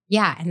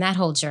that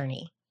whole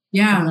journey.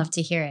 Yeah. I'd love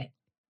to hear it.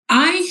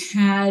 I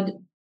had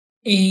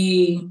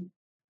a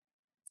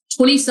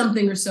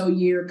 20-something or so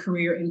year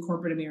career in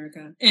corporate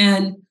America.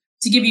 And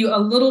to give you a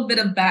little bit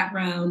of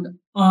background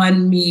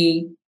on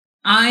me,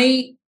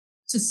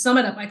 to sum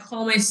it up, I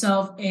call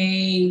myself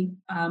a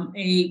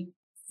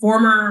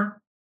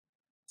former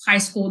high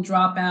school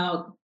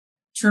dropout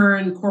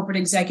turned corporate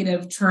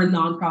executive turned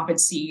nonprofit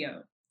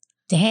CEO.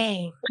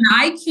 Dang. When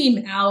I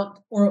came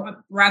out,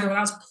 or rather when I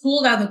was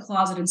pulled out of the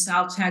closet in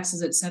South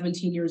Texas at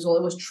 17 years old,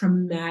 it was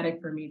traumatic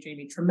for me,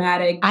 Jamie,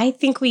 traumatic. I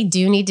think we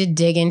do need to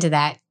dig into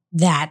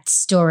that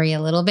story a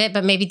little bit,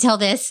 but maybe tell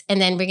this and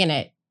then we're going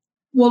to.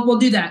 Well, we'll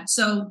do that.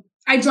 So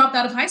I dropped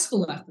out of high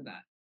school after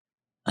that.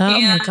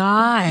 Oh my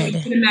God. You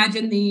can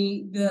imagine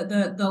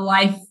the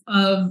life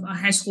of a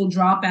high school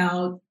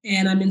dropout,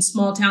 and I'm in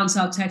small town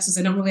South Texas.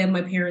 I don't really have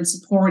my parents'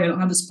 support. I don't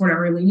have the support I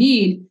really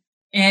need.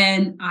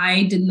 And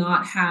I did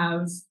not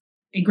have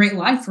a great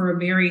life for a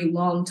very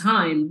long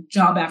time,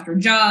 job after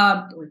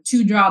job, or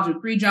 2 jobs or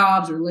 3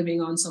 jobs, or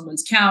living on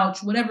someone's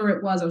couch, whatever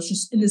it was. I was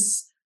just in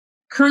this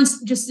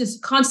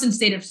constant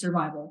state of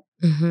survival.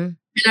 And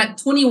at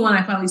 21,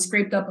 I finally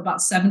scraped up about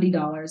 $70.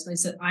 And I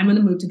said, I'm going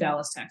to move to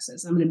Dallas,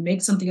 Texas. I'm going to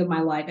make something of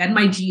my life. I had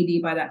my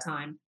GED by that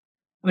time.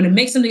 I'm going to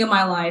make something of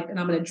my life, and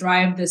I'm going to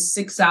drive this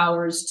 6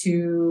 hours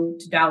to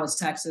Dallas,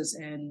 Texas,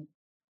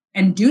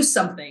 and do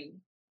something,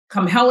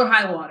 come hell or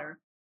high water.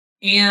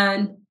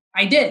 And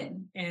I did.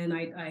 And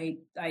I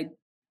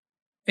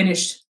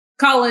finished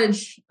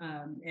college,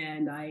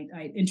 and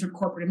I entered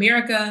corporate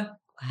America.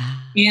 Wow.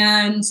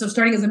 And so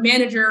starting as a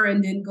manager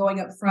and then going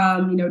up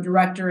from,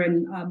 director,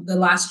 and the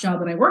last job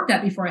that I worked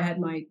at before I had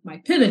my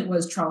pivot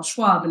was Charles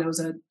Schwab. And I was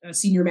a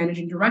senior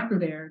managing director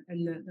there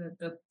in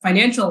the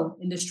financial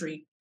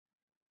industry.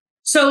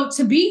 So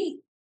to be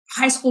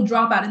high school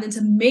dropout and then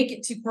to make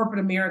it to corporate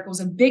America was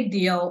a big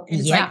deal. And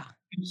it's like,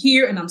 I'm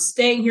here and I'm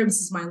staying here.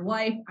 This is my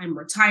life. I'm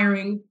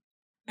retiring.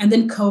 And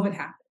then COVID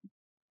happened.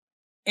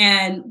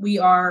 And we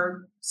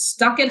are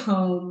stuck at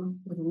home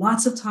with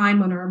lots of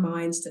time on our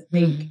minds to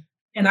think.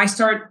 And I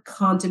start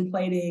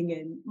contemplating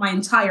and my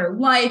entire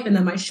life, and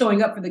am I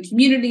showing up for the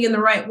community in the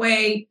right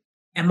way?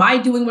 Am I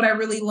doing what I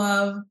really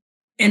love?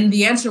 And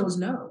the answer was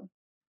no.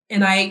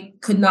 And I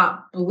could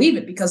not believe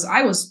it because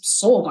I was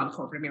sold on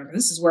corporate America.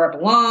 This is where I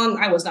belong.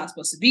 I was not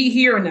supposed to be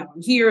here, and now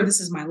I'm here. This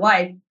is my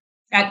life.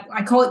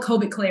 I call it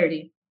COVID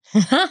clarity.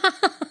 And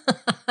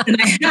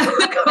I had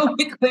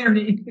COVID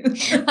clarity.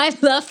 I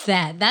love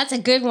that. That's a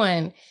good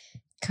one.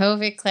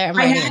 COVID clarity.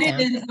 I had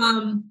it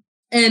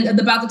and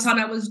about the time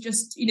I was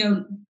just,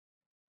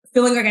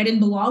 feeling like I didn't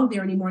belong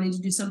there anymore, I needed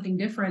to do something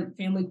different.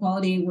 Family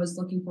Quality was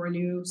looking for a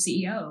new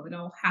CEO. It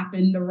all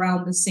happened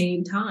around the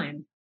same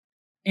time.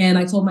 And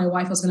I told my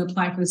wife I was going to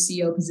apply for the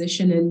CEO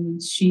position,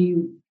 and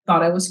she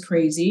thought I was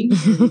crazy.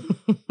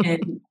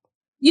 And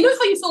you know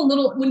how you feel a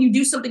little when you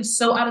do something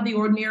so out of the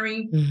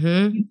ordinary,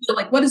 you feel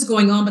like, what is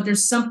going on? But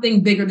there's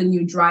something bigger than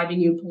you driving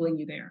you, pulling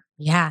you there.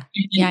 Yeah.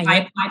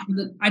 I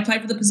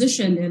applied for the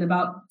position, and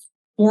about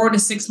 4 to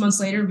 6 months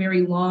later,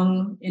 very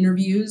long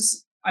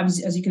interviews,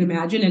 as you can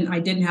imagine, and I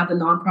didn't have the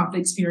nonprofit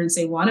experience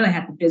they wanted. I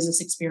had the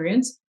business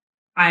experience.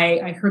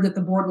 I heard that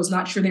the board was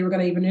not sure they were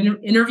going to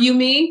even interview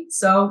me.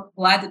 So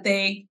glad that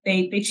they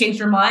changed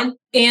their mind.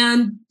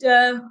 And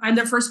I'm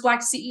their first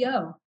Black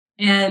CEO,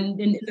 and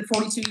in the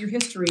 42-year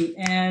history.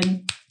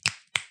 And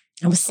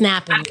I was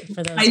snapping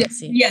for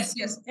those.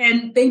 Yes.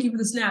 And thank you for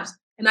the snaps.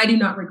 And I do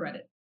not regret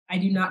it. I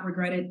do not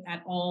regret it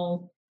at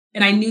all.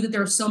 And I knew that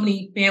there were so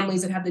many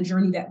families that have the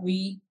journey that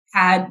we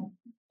had,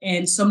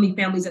 and so many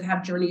families that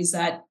have journeys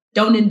that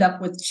don't end up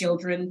with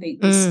children. They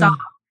stop.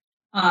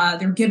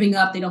 They're giving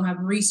up. They don't have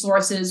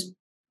resources,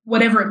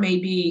 whatever it may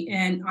be.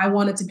 And I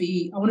wanted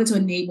to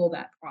enable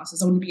that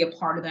process. I wanted to be a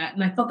part of that.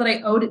 And I felt that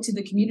I owed it to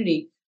the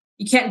community.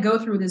 You can't go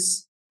through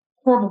this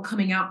horrible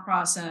coming out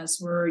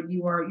process where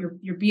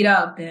you're beat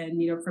up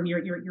and, from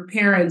your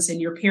parents, and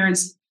your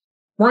parents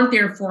weren't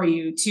there for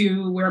you,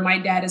 to where my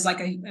dad is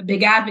like a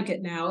big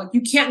advocate now. Like,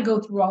 you can't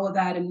go through all of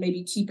that and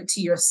maybe keep it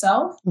to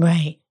yourself.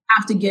 Right.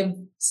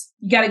 You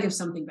got to give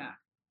something back.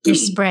 You're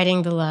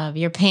spreading the love.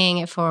 You're paying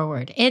it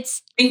forward.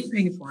 It's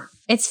paying it forward.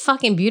 It's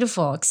fucking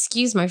beautiful.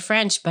 Excuse my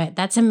French, but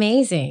that's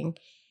amazing.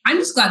 I'm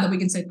just glad that we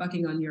can say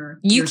fucking on your.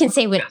 You can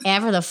say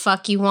whatever the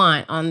fuck you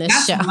want on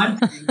this show. What I'm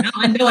saying. Now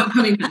I know I'm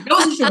coming back. I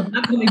wasn't sure, but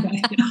I'm coming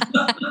back.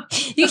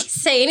 You can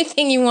say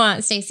anything you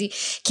want, Stacey.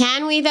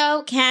 Can we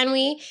though? Can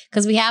we?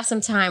 Because we have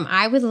some time.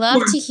 I would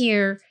love to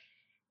hear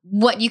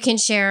what you can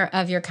share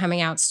of your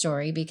coming out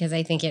story, because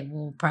I think it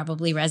will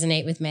probably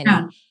resonate with many.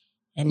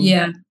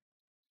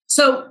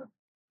 So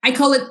I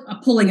call it a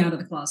pulling out of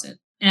the closet.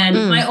 And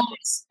I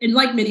always, and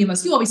like many of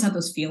us, you always had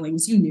those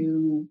feelings. You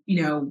knew,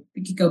 you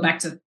could go back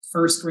to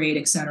first grade,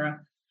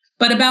 etc.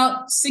 But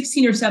about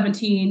 16 or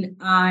 17,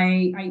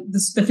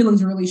 the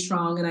feelings were really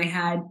strong. And I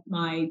had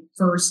my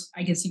first,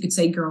 I guess you could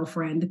say,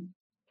 girlfriend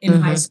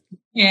in high school.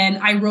 And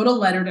I wrote a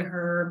letter to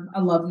her,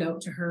 a love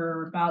note to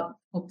her about,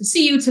 hope to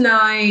see you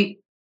tonight,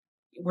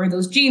 wear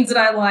those jeans that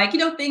I like,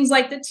 things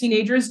like that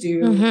teenagers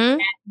do.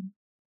 And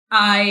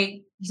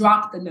I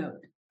dropped the note.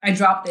 I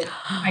dropped it.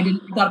 I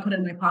thought I put it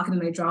in my pocket,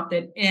 and I dropped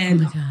it.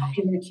 And a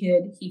popular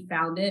kid, he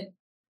found it.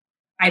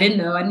 I didn't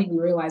know. I didn't even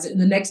realize it.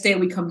 And the next day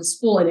we come to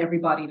school and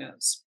everybody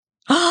knows.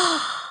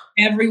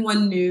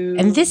 Everyone knew.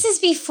 And this is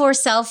before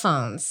cell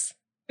phones.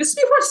 This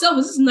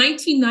is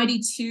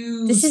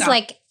 1992. This is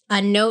like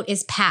a note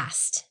is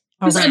passed.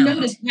 A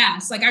note is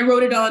passed. Like, I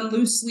wrote it on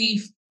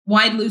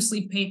wide loose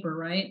leaf paper,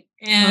 right?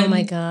 And oh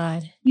my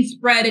God. He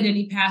spread it and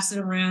he passed it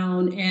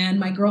around. And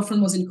my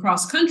girlfriend was in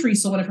cross country.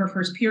 So one of her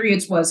first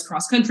periods was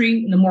cross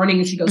country in the morning.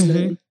 And she goes to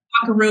the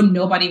locker room.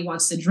 Nobody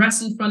wants to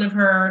dress in front of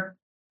her.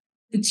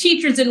 The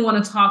teachers didn't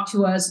want to talk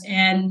to us,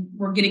 and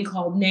we're getting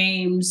called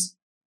names.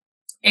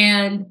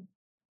 And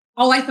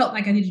all I felt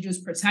like I needed to do was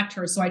protect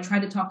her. So I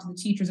tried to talk to the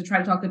teachers. I tried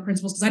to talk to the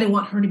principals because I didn't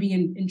want her to be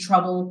in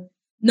trouble.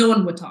 No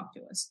one would talk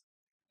to us.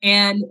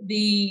 And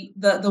the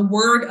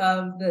word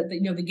of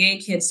the gay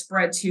kid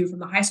spread from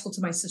the high school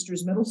to my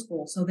sister's middle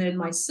school. So then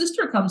my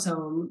sister comes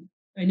home,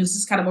 and this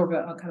is kind of over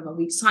a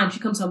week's time. She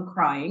comes home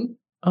crying.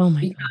 Oh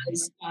my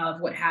because of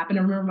what happened.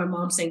 I remember my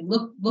mom saying,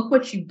 look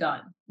what you've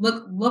done.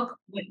 Look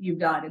what you've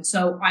done. And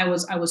so I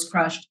was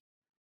crushed.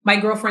 My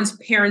girlfriend's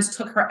parents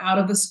took her out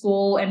of the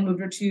school and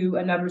moved her to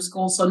another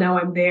school. So now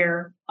I'm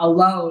there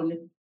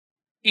alone.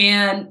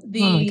 And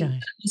the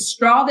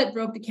straw that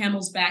broke the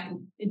camel's back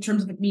in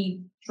terms of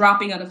me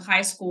dropping out of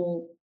high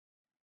school,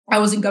 I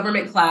was in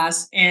government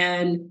class,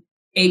 and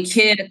a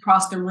kid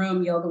across the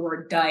room yelled the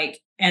word dyke.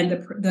 And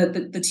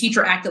the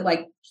teacher acted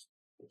like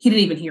he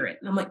didn't even hear it.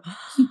 And I'm like,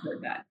 he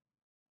heard that.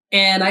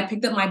 And I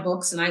picked up my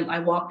books and I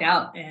walked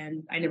out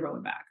and I never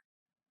went back.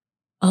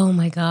 Oh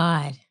my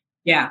God.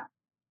 Yeah.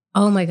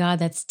 Oh my God.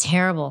 That's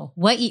terrible.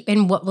 What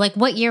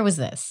year was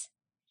this?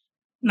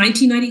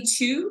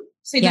 1992,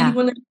 say Yeah.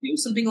 91, 92,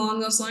 something along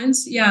those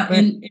lines. Yeah.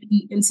 Right.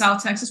 In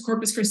South Texas,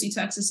 Corpus Christi,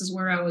 Texas is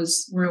where I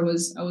was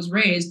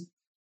raised.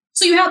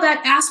 So you have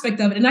that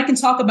aspect of it. And I can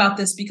talk about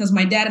this because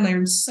my dad and I are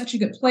in such a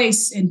good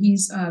place, and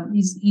he's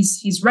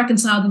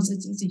reconciled.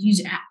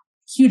 He's a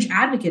huge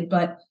advocate.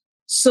 But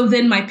so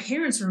then my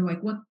parents are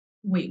like, what?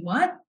 Wait,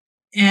 what?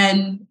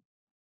 And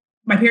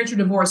my parents are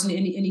divorced, and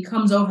he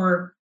comes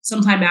over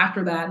sometime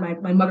after that.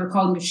 My mother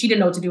called him because she didn't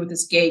know what to do with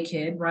this gay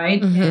kid,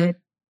 right? Mm-hmm.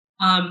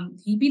 And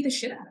he beat the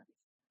shit out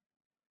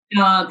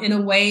of me in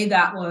a way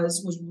that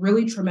was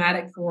really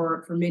traumatic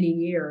for many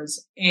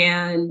years.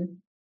 And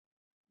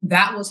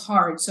that was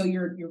hard. So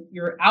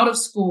you're out of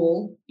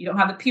school. You don't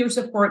have the peer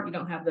support. You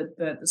don't have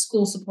the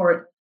school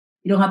support.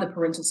 You don't have the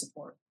parental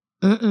support.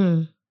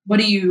 Mm-mm. What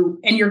do you,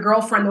 and your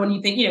girlfriend, when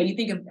you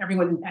think of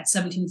everyone at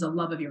 17 as the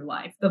love of your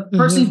life. The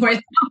person who I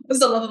thought was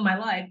the love of my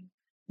life.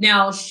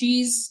 Now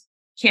she's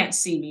can't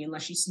see me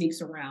unless she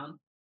sneaks around.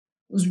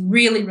 It was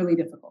really, really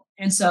difficult.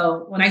 And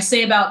so when I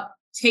say about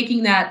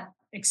taking that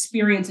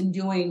experience and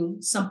doing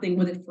something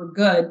with it for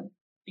good,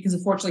 because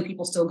unfortunately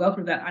people still go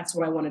through that, that's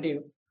what I want to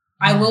do.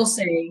 I will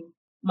say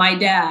my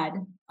dad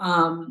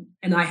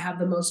and I have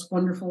the most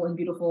wonderful and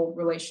beautiful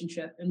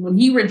relationship. And when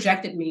he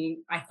rejected me,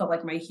 I felt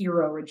like my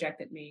hero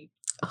rejected me.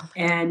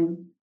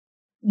 And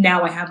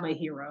now I have my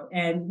hero.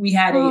 And we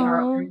had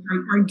our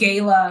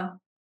gala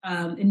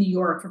in New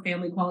York for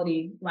Family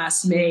Equality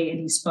last May,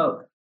 and he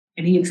spoke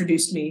and he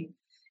introduced me.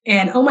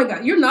 And oh my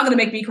God, you're not going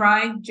to make me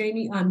cry,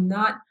 Jamie. I'm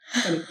not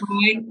going to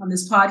cry on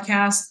this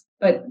podcast,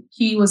 but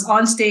he was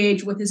on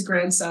stage with his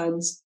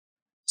grandsons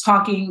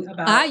talking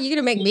about. You're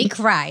gonna make me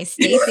cry,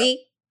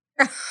 Stacey.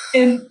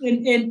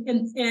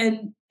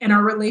 and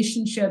our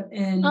relationship.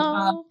 And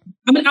I'm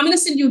gonna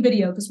send you a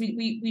video because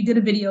we did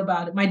a video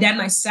about it. My dad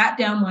and I sat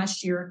down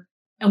last year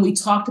and we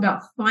talked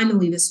about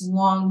finally this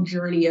long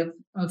journey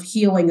of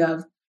healing,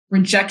 of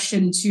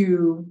rejection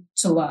to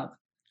love.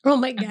 Oh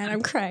my God,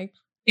 I'm crying.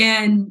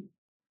 And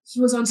he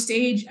was on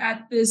stage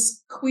at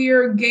this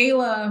queer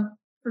gala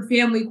for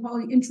Family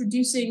Equality,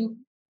 introducing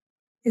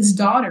his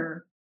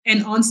daughter,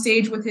 and on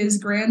stage with his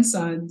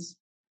grandsons.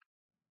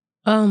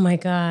 Oh my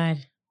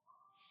God.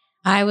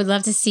 I would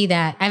love to see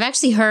that. I've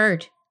actually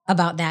heard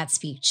about that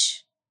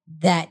speech.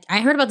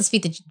 I heard about the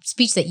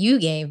speech that you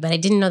gave, but I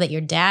didn't know that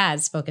your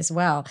dad spoke as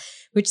well,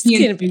 which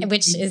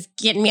is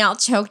getting me all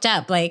choked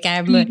up. Like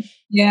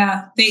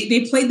Yeah,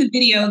 they played the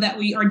video that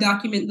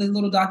the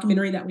little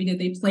documentary that we did.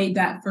 They played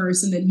that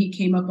first, and then he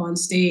came up on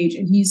stage,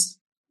 and he's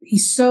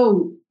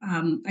so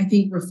I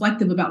think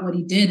reflective about what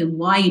he did and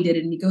why he did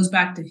it. And he goes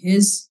back to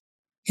his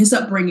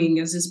upbringing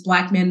as this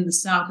Black man in the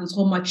South, this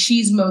whole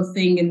machismo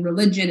thing and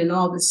religion and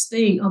all these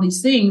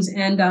things.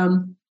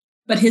 And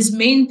but his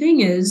main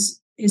thing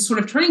his sort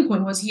of turning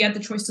point was he had the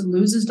choice to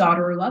lose his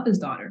daughter or love his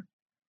daughter.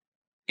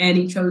 And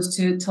he chose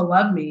to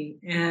love me.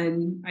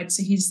 And I'd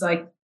say he's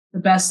like the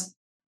best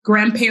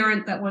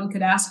grandparent that one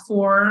could ask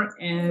for.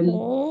 And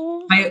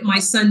my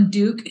son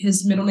Duke,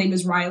 his middle name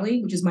is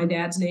Riley, which is my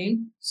dad's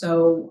name.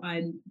 So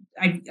I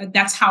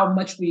that's how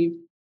much we've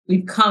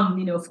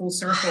come, full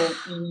circle.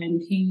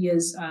 And he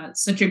is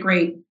such a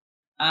great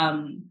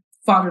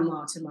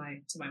father-in-law to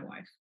my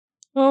wife.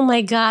 Oh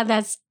my God,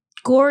 that's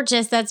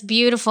gorgeous. That's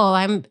beautiful.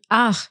 I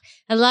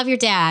love your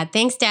dad.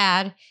 Thanks,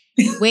 Dad.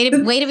 Way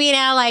to be an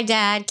ally,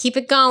 Dad. Keep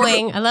it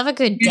going. I love a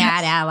good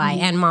dad ally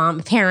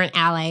and parent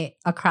ally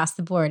across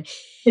the board.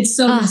 It's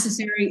so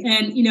necessary.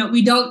 And,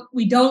 we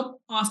don't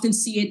often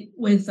see it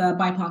with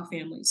BIPOC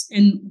families.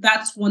 And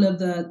that's one of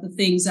the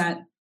things that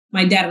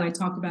my dad and I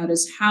talked about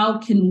is how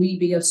can we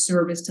be of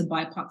service to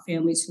BIPOC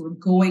families who are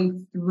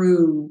going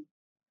through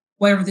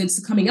whether it's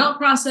the coming out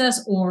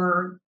process,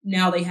 or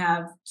now they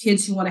have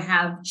kids who want to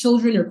have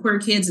children or queer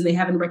kids and they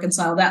haven't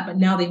reconciled that, but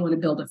now they want to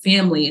build a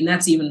family. And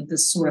that's even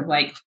this sort of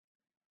like,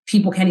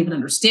 people can't even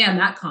understand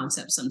that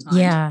concept sometimes.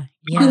 Yeah.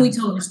 How can we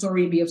tell our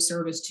story and be of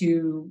service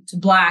to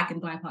Black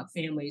and BIPOC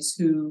families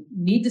who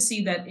need to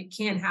see that it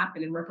can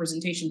happen, and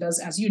representation does,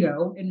 as you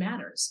know, it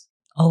matters.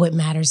 Oh, it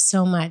matters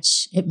so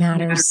much. It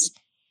matters.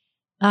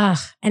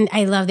 And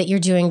I love that you're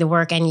doing the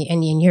work and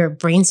you're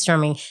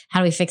brainstorming. How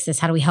do we fix this?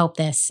 How do we help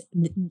this?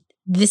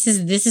 This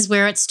is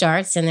where it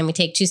starts. And then we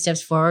take 2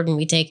 steps forward and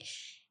we take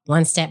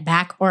 1 step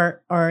back,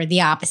 or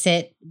the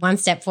opposite, 1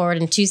 step forward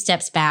and 2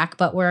 steps back.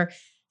 But we're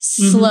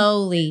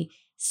slowly,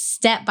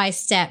 step by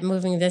step,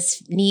 moving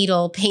this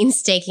needle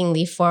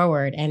painstakingly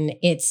forward. And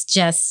it's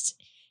just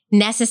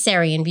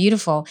necessary and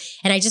beautiful.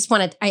 And I just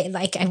want to,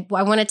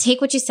 I want to take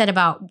what you said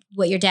about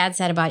what your dad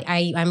said about,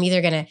 I'm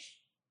either going to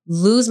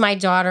lose my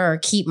daughter or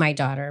keep my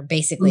daughter,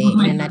 basically, in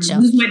a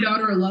nutshell. Lose my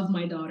daughter or love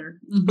my daughter.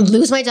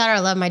 Lose my daughter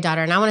or love my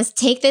daughter. And I want to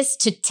take this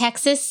to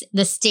Texas,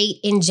 the state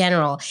in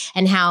general,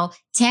 and how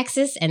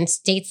Texas and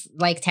states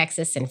like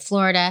Texas and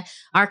Florida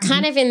are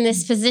kind of in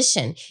this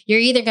position. You're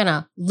either going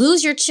to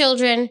lose your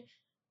children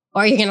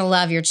or you're going to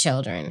love your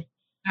children.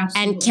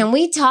 Absolutely. And can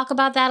we talk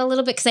about that a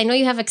little bit? Because I know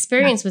you have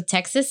experience with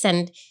Texas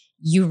and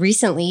you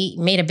recently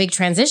made a big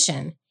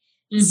transition.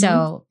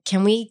 So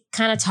can we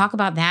kind of talk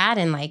about that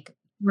and like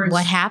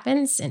what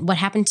happens and what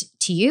happened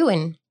to you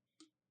and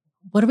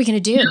what are we going to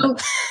do? You know,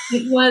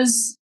 it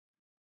was,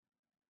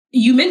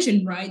 you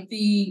mentioned, right?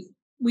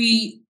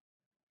 We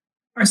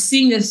are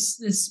seeing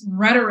this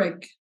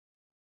rhetoric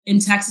in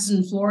Texas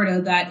and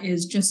Florida that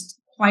is just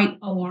quite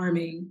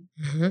alarming.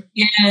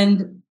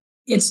 And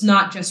it's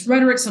not just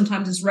rhetoric.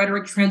 Sometimes this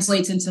rhetoric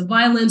translates into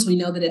violence. We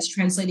know that it's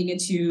translating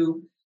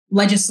into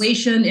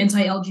legislation,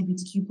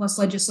 anti-LGBTQ plus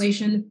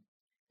legislation.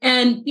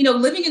 And, you know,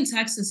 living in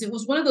Texas, it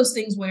was one of those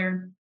things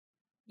where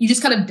you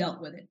just kind of dealt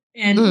with it.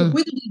 And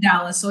we live in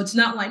Dallas, so it's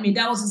not like, I mean,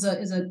 Dallas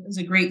is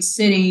a great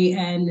city,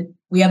 and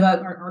we have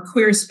our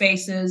queer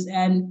spaces,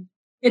 and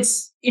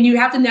you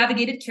have to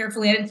navigate it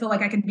carefully. I didn't feel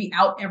like I could be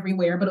out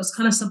everywhere, but it was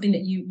kind of something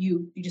that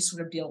you just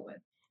sort of deal with.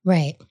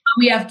 Right.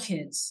 We have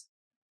kids,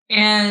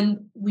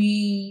 and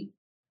we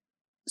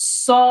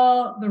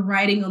saw the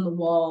writing on the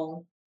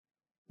wall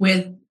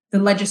with the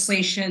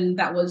legislation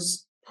that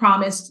was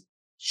promised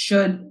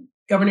should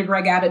Governor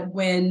Greg Abbott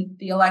win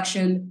the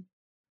election.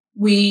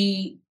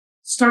 We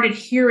started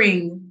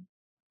hearing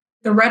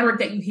the rhetoric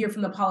that you hear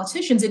from the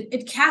politicians.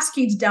 It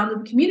cascades down to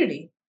the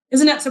community.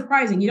 Isn't that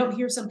surprising? You don't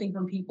hear something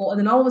from people, and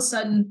then all of a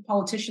sudden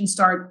politicians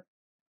start,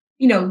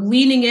 you know,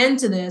 leaning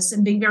into this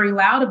and being very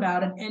loud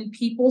about it, and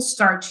people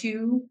start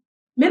to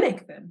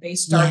mimic them. They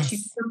start to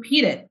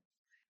repeat it.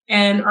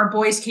 And our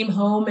boys came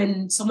home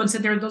and someone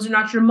said, those are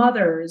not your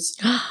mothers.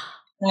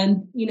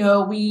 And, you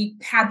know, we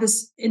had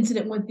this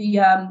incident with the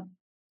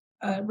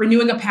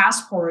renewing a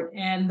passport,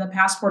 and the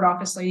passport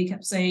office lady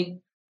kept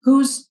saying,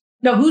 who's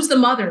the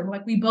mother?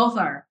 Like, we both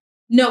are.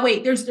 No,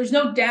 wait, there's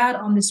no dad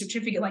on this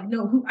certificate. Like,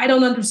 no, I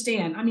don't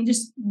understand. I mean,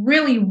 just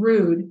really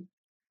rude.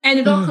 And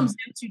it all comes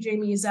down to,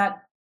 Jamie, is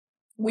that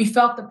we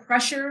felt the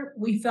pressure.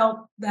 We felt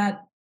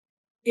that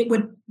it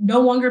would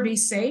no longer be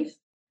safe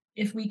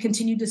if we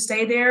continued to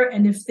stay there.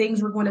 And if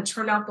things were going to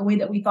turn out the way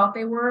that we thought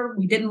they were.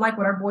 We didn't like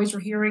what our boys were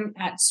hearing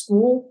at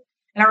school.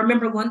 And I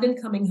remember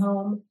London coming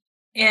home,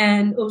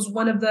 and it was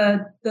one of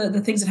the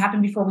things that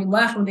happened before we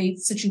left, one of the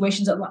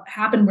situations that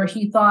happened where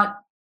he thought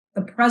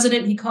the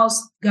president, he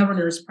calls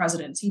governors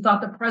presidents, he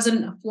thought the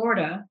president of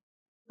Florida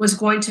was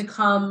going to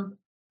come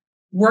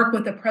work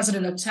with the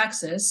president of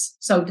Texas,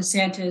 so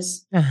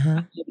DeSantis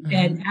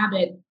and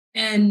Abbott,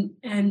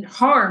 and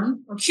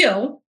harm or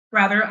kill,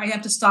 rather. I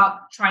have to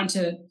stop trying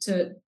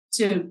to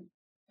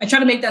I try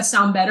to make that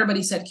sound better, but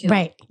he said kill.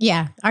 Right.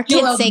 Yeah. Our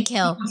kids say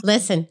kill.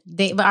 Listen,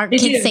 our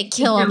kids say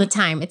kill all the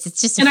time. It's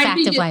just a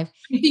fact of life.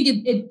 I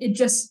think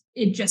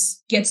it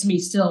just gets me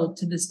still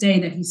to this day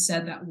that he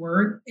said that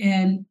word,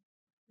 and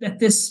that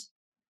this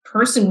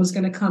person was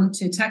going to come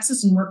to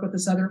Texas and work with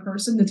this other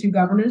person, the two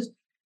governors,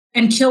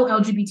 and kill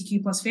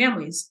LGBTQ plus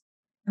families.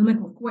 And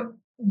I'm like,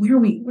 where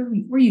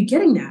are you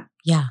getting that?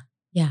 Yeah.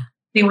 Yeah.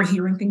 They were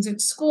hearing things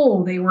at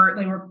school. They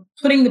were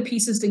putting the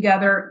pieces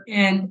together,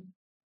 and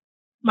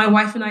my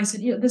wife and I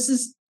said,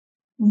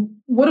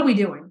 what are we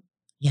doing?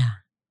 Yeah.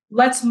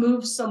 Let's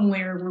move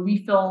somewhere where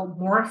we feel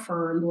more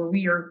affirmed, where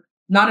we are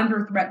not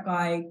under threat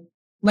by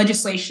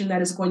legislation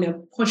that is going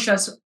to push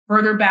us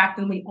further back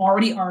than we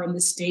already are in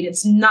this state.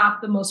 It's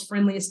not the most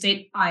friendliest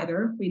state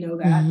either. We know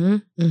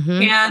that.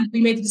 And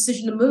we made the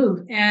decision to move.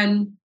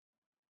 And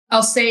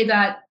I'll say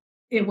that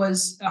it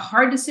was a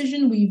hard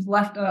decision. We've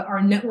left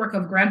our network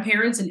of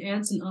grandparents and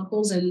aunts and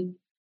uncles and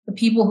the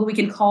people who we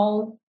can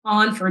call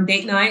on for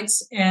date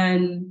nights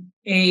and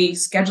a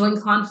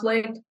scheduling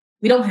conflict.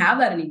 We don't have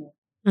that anymore.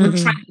 We're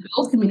trying to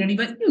build community,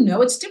 but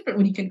it's different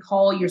when you can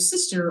call your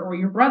sister or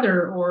your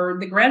brother or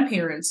the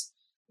grandparents.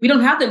 We don't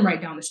have them right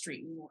down the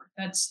street anymore.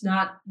 That's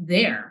not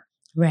there.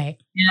 Right.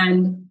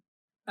 And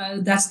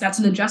that's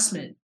an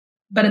adjustment.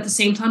 But at the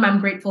same time, I'm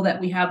grateful that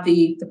we have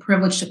the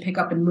privilege to pick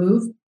up and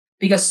move,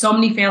 because so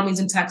many families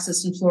in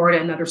Texas and Florida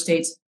and other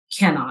states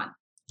cannot.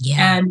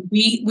 Yeah. And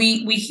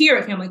we hear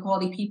at Family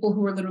Equality people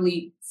who are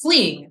literally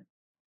fleeing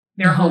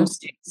their home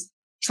states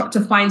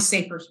to find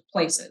safer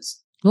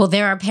places. Well,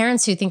 there are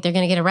parents who think they're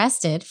going to get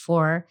arrested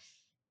for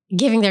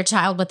giving their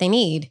child what they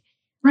need.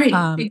 Right.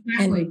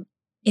 Exactly. And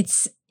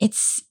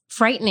it's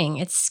frightening.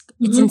 It's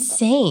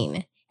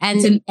insane.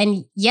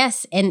 And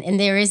yes, and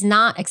there is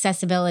not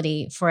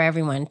accessibility for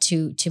everyone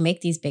to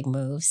make these big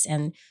moves.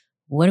 And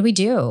what do we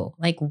do?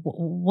 Like,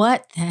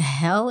 what the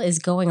hell is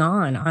going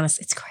on?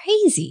 Honestly, it's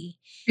crazy.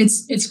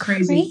 It's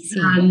crazy.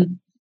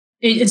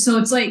 So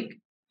it's like,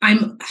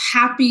 I'm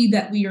happy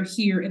that we are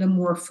here in a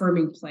more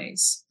affirming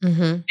place. At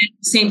the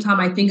same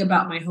time, I think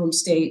about my home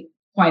state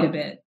quite a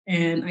bit.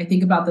 And I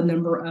think about there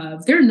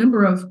are a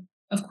number of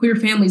queer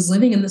families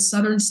living in the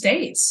southern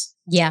states.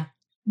 Yeah.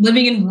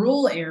 Living in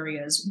rural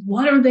areas.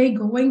 What are they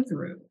going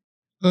through?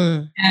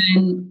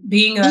 And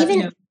being a,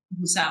 Even in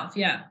the South.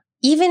 Yeah.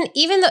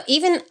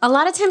 even a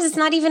lot of times it's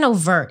not even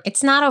overt.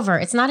 It's not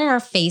overt. It's not in our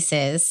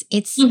faces.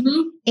 It's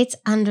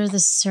under the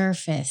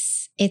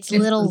surface. It's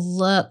little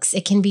looks.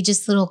 It can be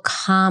just little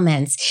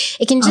comments.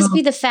 It can just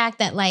be the fact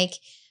that, like,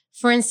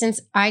 for instance,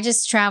 I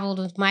just traveled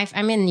with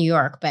I'm in New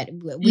York, but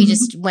we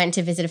just went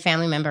to visit a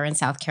family member in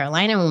South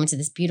Carolina. We went to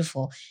this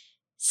beautiful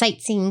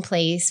sightseeing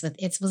place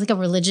it was like a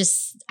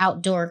religious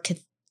outdoor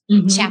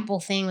chapel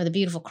thing with a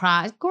beautiful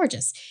cross.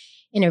 Gorgeous.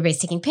 And everybody's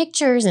taking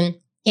pictures. And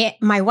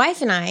my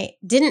wife and I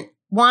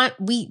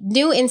we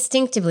knew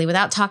instinctively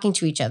without talking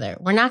to each other,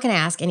 we're not going to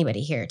ask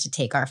anybody here to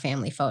take our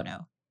family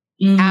photo.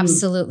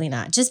 Absolutely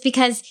not. Just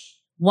because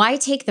why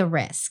take the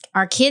risk?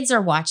 Our kids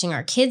are watching.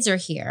 Our kids are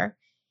here.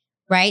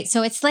 Right.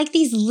 So it's like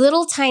these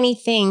little tiny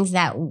things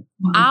that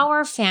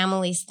our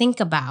families think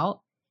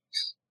about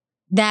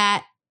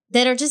that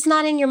are just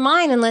not in your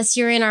mind unless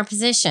you're in our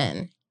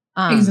position.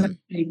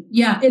 Exactly.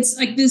 Yeah. It's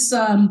like this,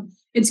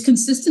 it's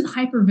consistent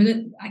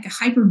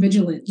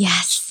hypervigilance.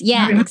 Yes.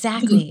 Yeah,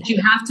 exactly.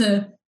 You have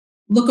to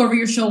look over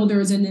your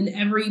shoulders, and in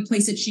every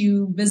place that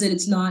you visit,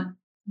 it's not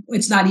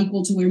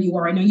equal to where you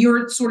are. I know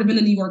you're sort of in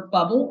a New York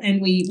bubble,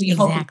 and we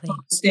hope it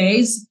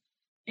stays.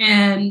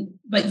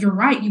 But you're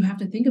right. You have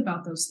to think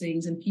about those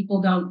things, and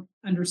people don't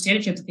understand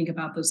it. You have to think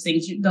about those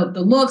things.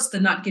 The looks, the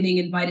not getting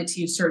invited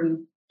to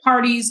certain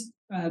parties,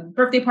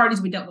 birthday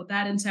parties. We dealt with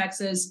that in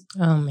Texas.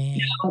 Oh man.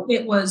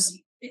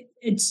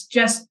 It's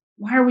just,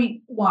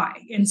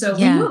 why? And so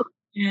we moved.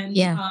 And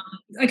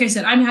like I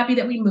said, I'm happy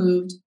that we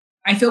moved.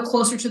 I feel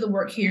closer to the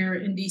work here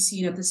in DC.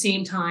 And at the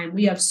same time,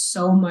 we have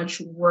so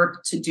much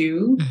work to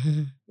do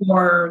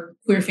for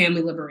queer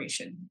family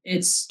liberation.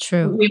 It's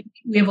true.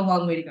 We have a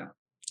long way to go.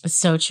 It's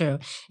so true.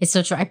 It's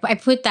so true. I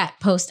put that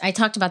post, I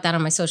talked about that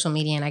on my social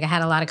media, and I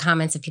had a lot of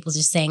comments of people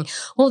just saying,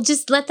 well,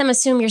 just let them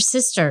assume you're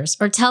sisters,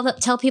 or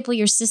tell people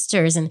you're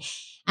sisters. And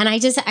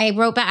I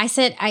wrote back, I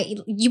said,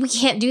 we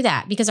can't do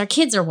that because our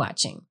kids are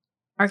watching.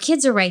 Our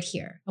kids are right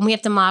here, and we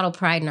have to model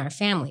pride in our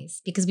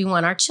families because we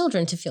want our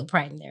children to feel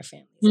pride in their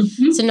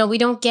families. So no, we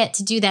don't get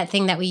to do that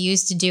thing that we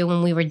used to do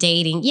when we were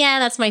dating. Yeah,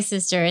 that's my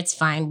sister. It's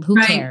fine. Who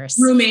cares?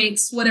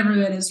 Roommates, whatever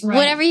that is. Right.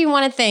 Whatever you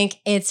want to think,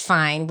 it's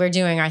fine. We're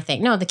doing our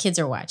thing. No, the kids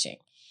are watching.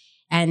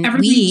 And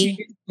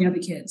we have the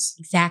kids.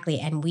 Exactly.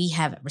 And we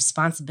have a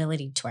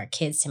responsibility to our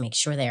kids to make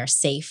sure they are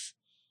safe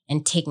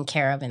and taken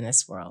care of in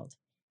this world.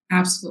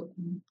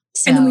 Absolutely.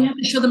 So, and then we have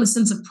to show them a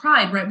sense of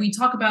pride, right? We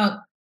talk about,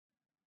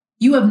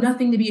 you have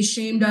nothing to be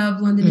ashamed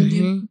of, London and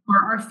Duke.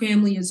 Our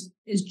family is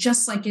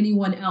just like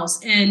anyone else.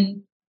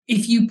 And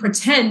if you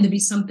pretend to be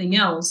something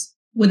else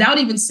without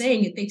even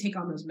saying it, they take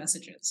on those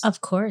messages. Of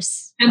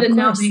course. And then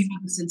now they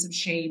have a sense of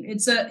shame.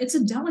 It's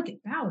a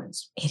delicate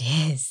balance. It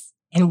is.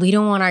 And we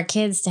don't want our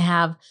kids to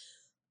have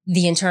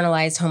the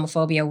internalized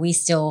homophobia we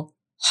still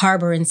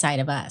harbor inside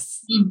of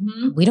us.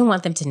 We don't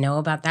want them to know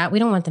about that. We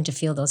don't want them to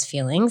feel those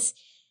feelings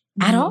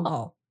at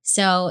all.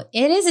 So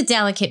it is a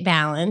delicate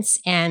balance.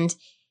 And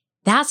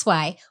that's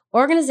why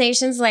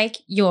organizations like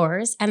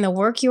yours and the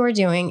work you are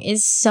doing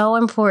is so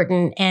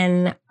important.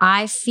 And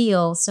I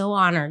feel so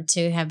honored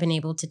to have been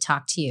able to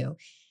talk to you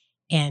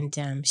and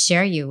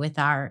share you with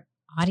our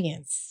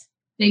audience.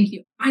 Thank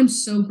you. I'm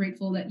so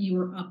grateful that you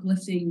are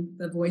uplifting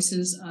the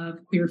voices of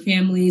queer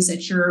families,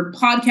 that your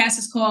podcast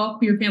is called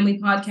Queer Family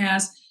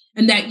Podcast,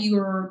 and that you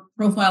are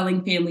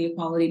profiling family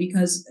equality,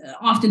 because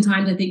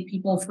oftentimes I think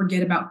people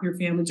forget about queer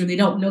families, or they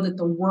don't know that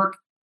the work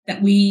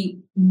that we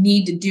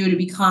need to do to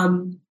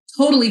become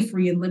totally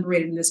free and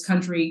liberated in this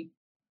country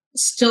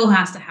still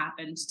has to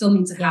happen, still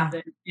needs to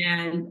happen.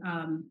 And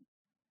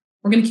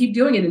we're going to keep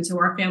doing it until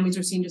our families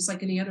are seen just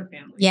like any other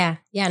family. Yeah.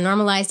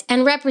 Normalized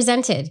and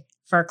represented,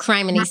 for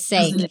crimini's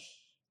sake.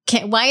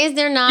 Why is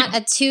there not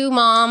a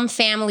 2-mom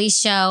family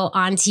show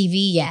on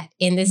TV yet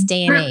in this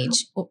day and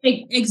age?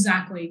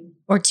 Exactly.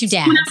 Or 2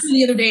 dads.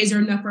 The other day, is there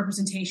enough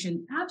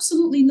representation?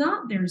 Absolutely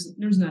not. There's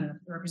not enough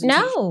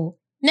representation.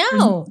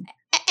 No.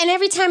 And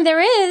every time there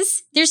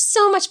is, there's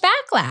so much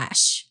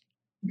backlash.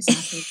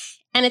 Exactly.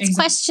 And it's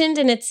questioned,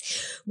 and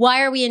it's,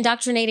 why are we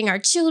indoctrinating our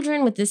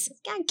children with this?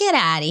 Get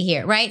out of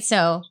here, right?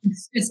 So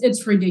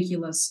it's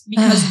ridiculous,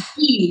 because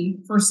we,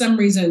 for some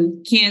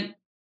reason, can't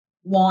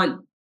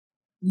want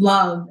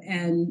love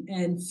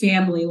and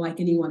family like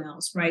anyone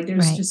else, right?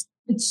 There's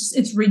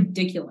it's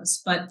ridiculous,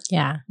 but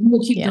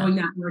we'll keep doing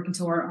that work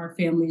until our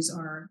families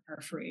are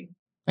free.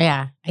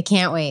 Yeah, I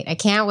can't wait. I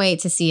can't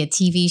wait to see a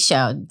TV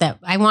show that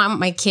I want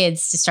my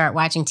kids to start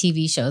watching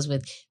TV shows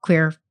with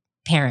queer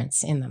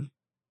parents in them.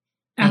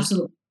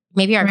 Absolutely.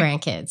 Maybe our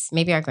grandkids.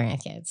 I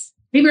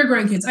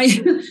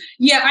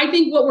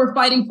think what we're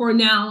fighting for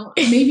now,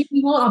 maybe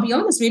we won't, I'll be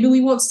honest, maybe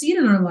we won't see it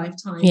in our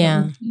lifetime.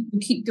 Yeah.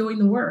 We'll keep doing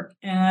the work.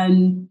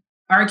 And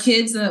our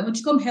kids, what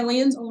you call them,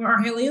 hellions, or our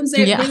hellions,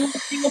 they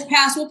will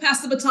pass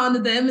the baton to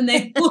them, and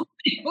they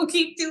will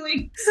keep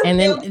doing. And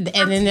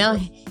then they'll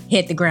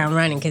hit the ground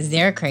running because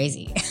they're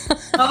crazy.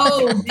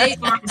 Oh, they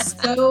are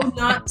so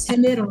not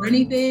timid or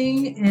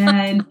anything.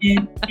 And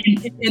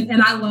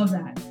I love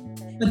that.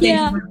 But thank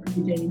you for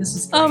having me, Jamie. This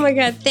is great. Oh my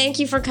God. Thank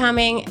you for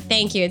coming.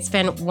 Thank you. It's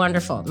been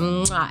wonderful.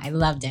 Mwah. I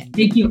loved it.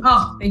 Thank you.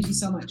 Oh, thank you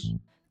so much.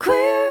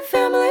 Queer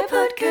Family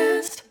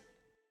Podcast.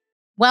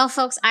 Well,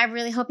 folks, I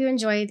really hope you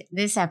enjoyed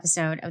this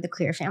episode of the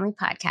Queer Family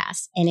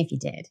Podcast. And if you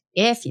did,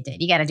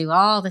 you got to do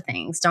all the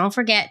things. Don't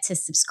forget to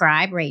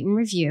subscribe, rate, and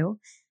review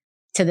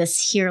to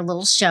this here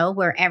little show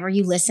wherever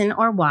you listen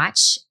or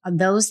watch.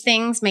 Those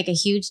things make a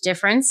huge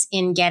difference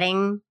in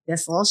getting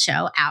this little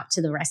show out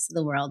to the rest of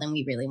the world. And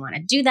we really want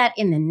to do that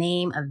in the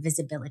name of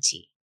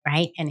visibility,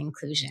 right? And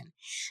inclusion.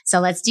 So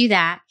let's do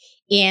that.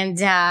 And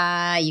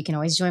you can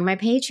always join my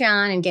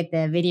Patreon and get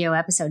the video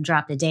episode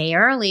dropped a day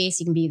early.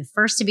 So you can be the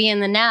first to be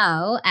in the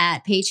know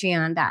at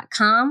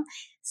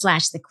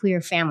patreon.com/The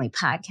Queer Family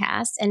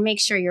Podcast. And make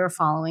sure you're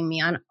following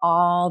me on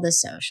all the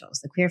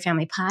socials. The Queer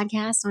Family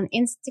Podcast on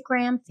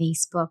Instagram,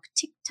 Facebook,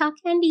 TikTok,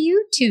 and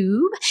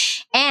YouTube.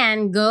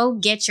 And go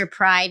get your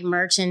Pride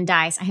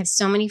merchandise. I have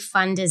so many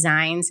fun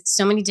designs,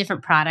 so many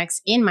different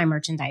products in my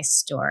merchandise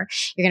store.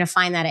 You're going to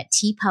find that at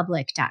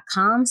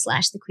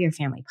tpublic.com/The Queer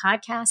Family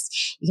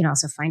Podcast. You can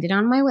also find it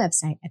on my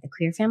website at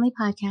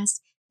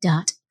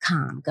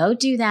thequeerfamilypodcast.com. Go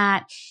do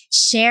that.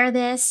 Share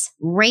this.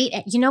 Rate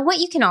it. You know what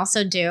you can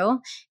also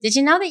do? Did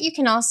you know that you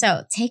can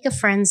also take a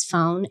friend's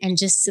phone and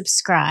just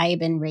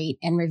subscribe and rate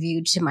and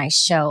review to my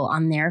show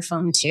on their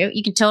phone too?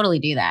 You can totally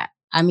do that.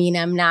 I mean,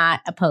 I'm not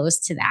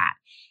opposed to that.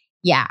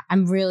 Yeah,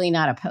 I'm really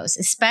not opposed,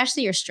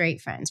 especially your straight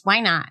friends.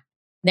 Why not?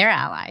 They're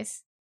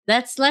allies.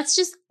 Let's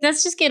just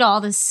get all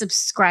the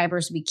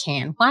subscribers we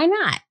can. Why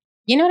not?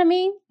 You know what I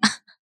mean?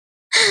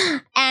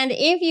 And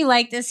if you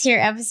like this here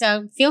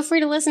episode, feel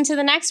free to listen to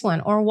the next one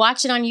or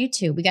watch it on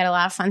YouTube. We got a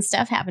lot of fun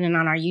stuff happening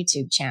on our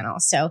YouTube channel.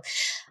 So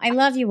I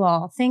love you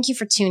all. Thank you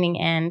for tuning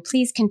in.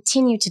 Please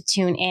continue to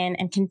tune in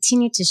and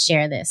continue to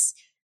share this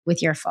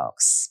with your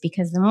folks,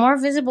 because the more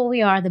visible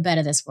we are, the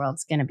better this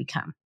world's going to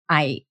become.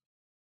 I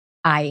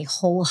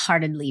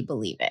wholeheartedly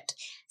believe it.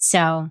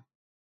 So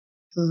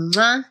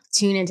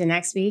tune into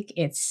next week.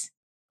 It's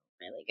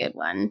a really good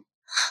one.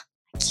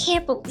 I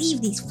can't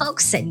believe these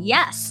folks said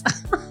yes.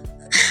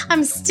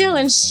 I'm still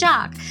in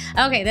shock.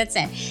 Okay, that's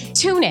it.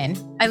 Tune in.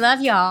 I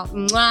love y'all.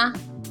 Mwah.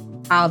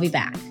 I'll be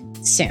back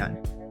soon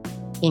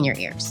in your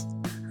ears.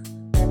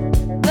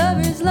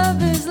 Love is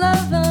love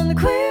on the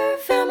Queer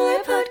Family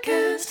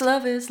Podcast.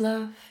 Love is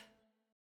love.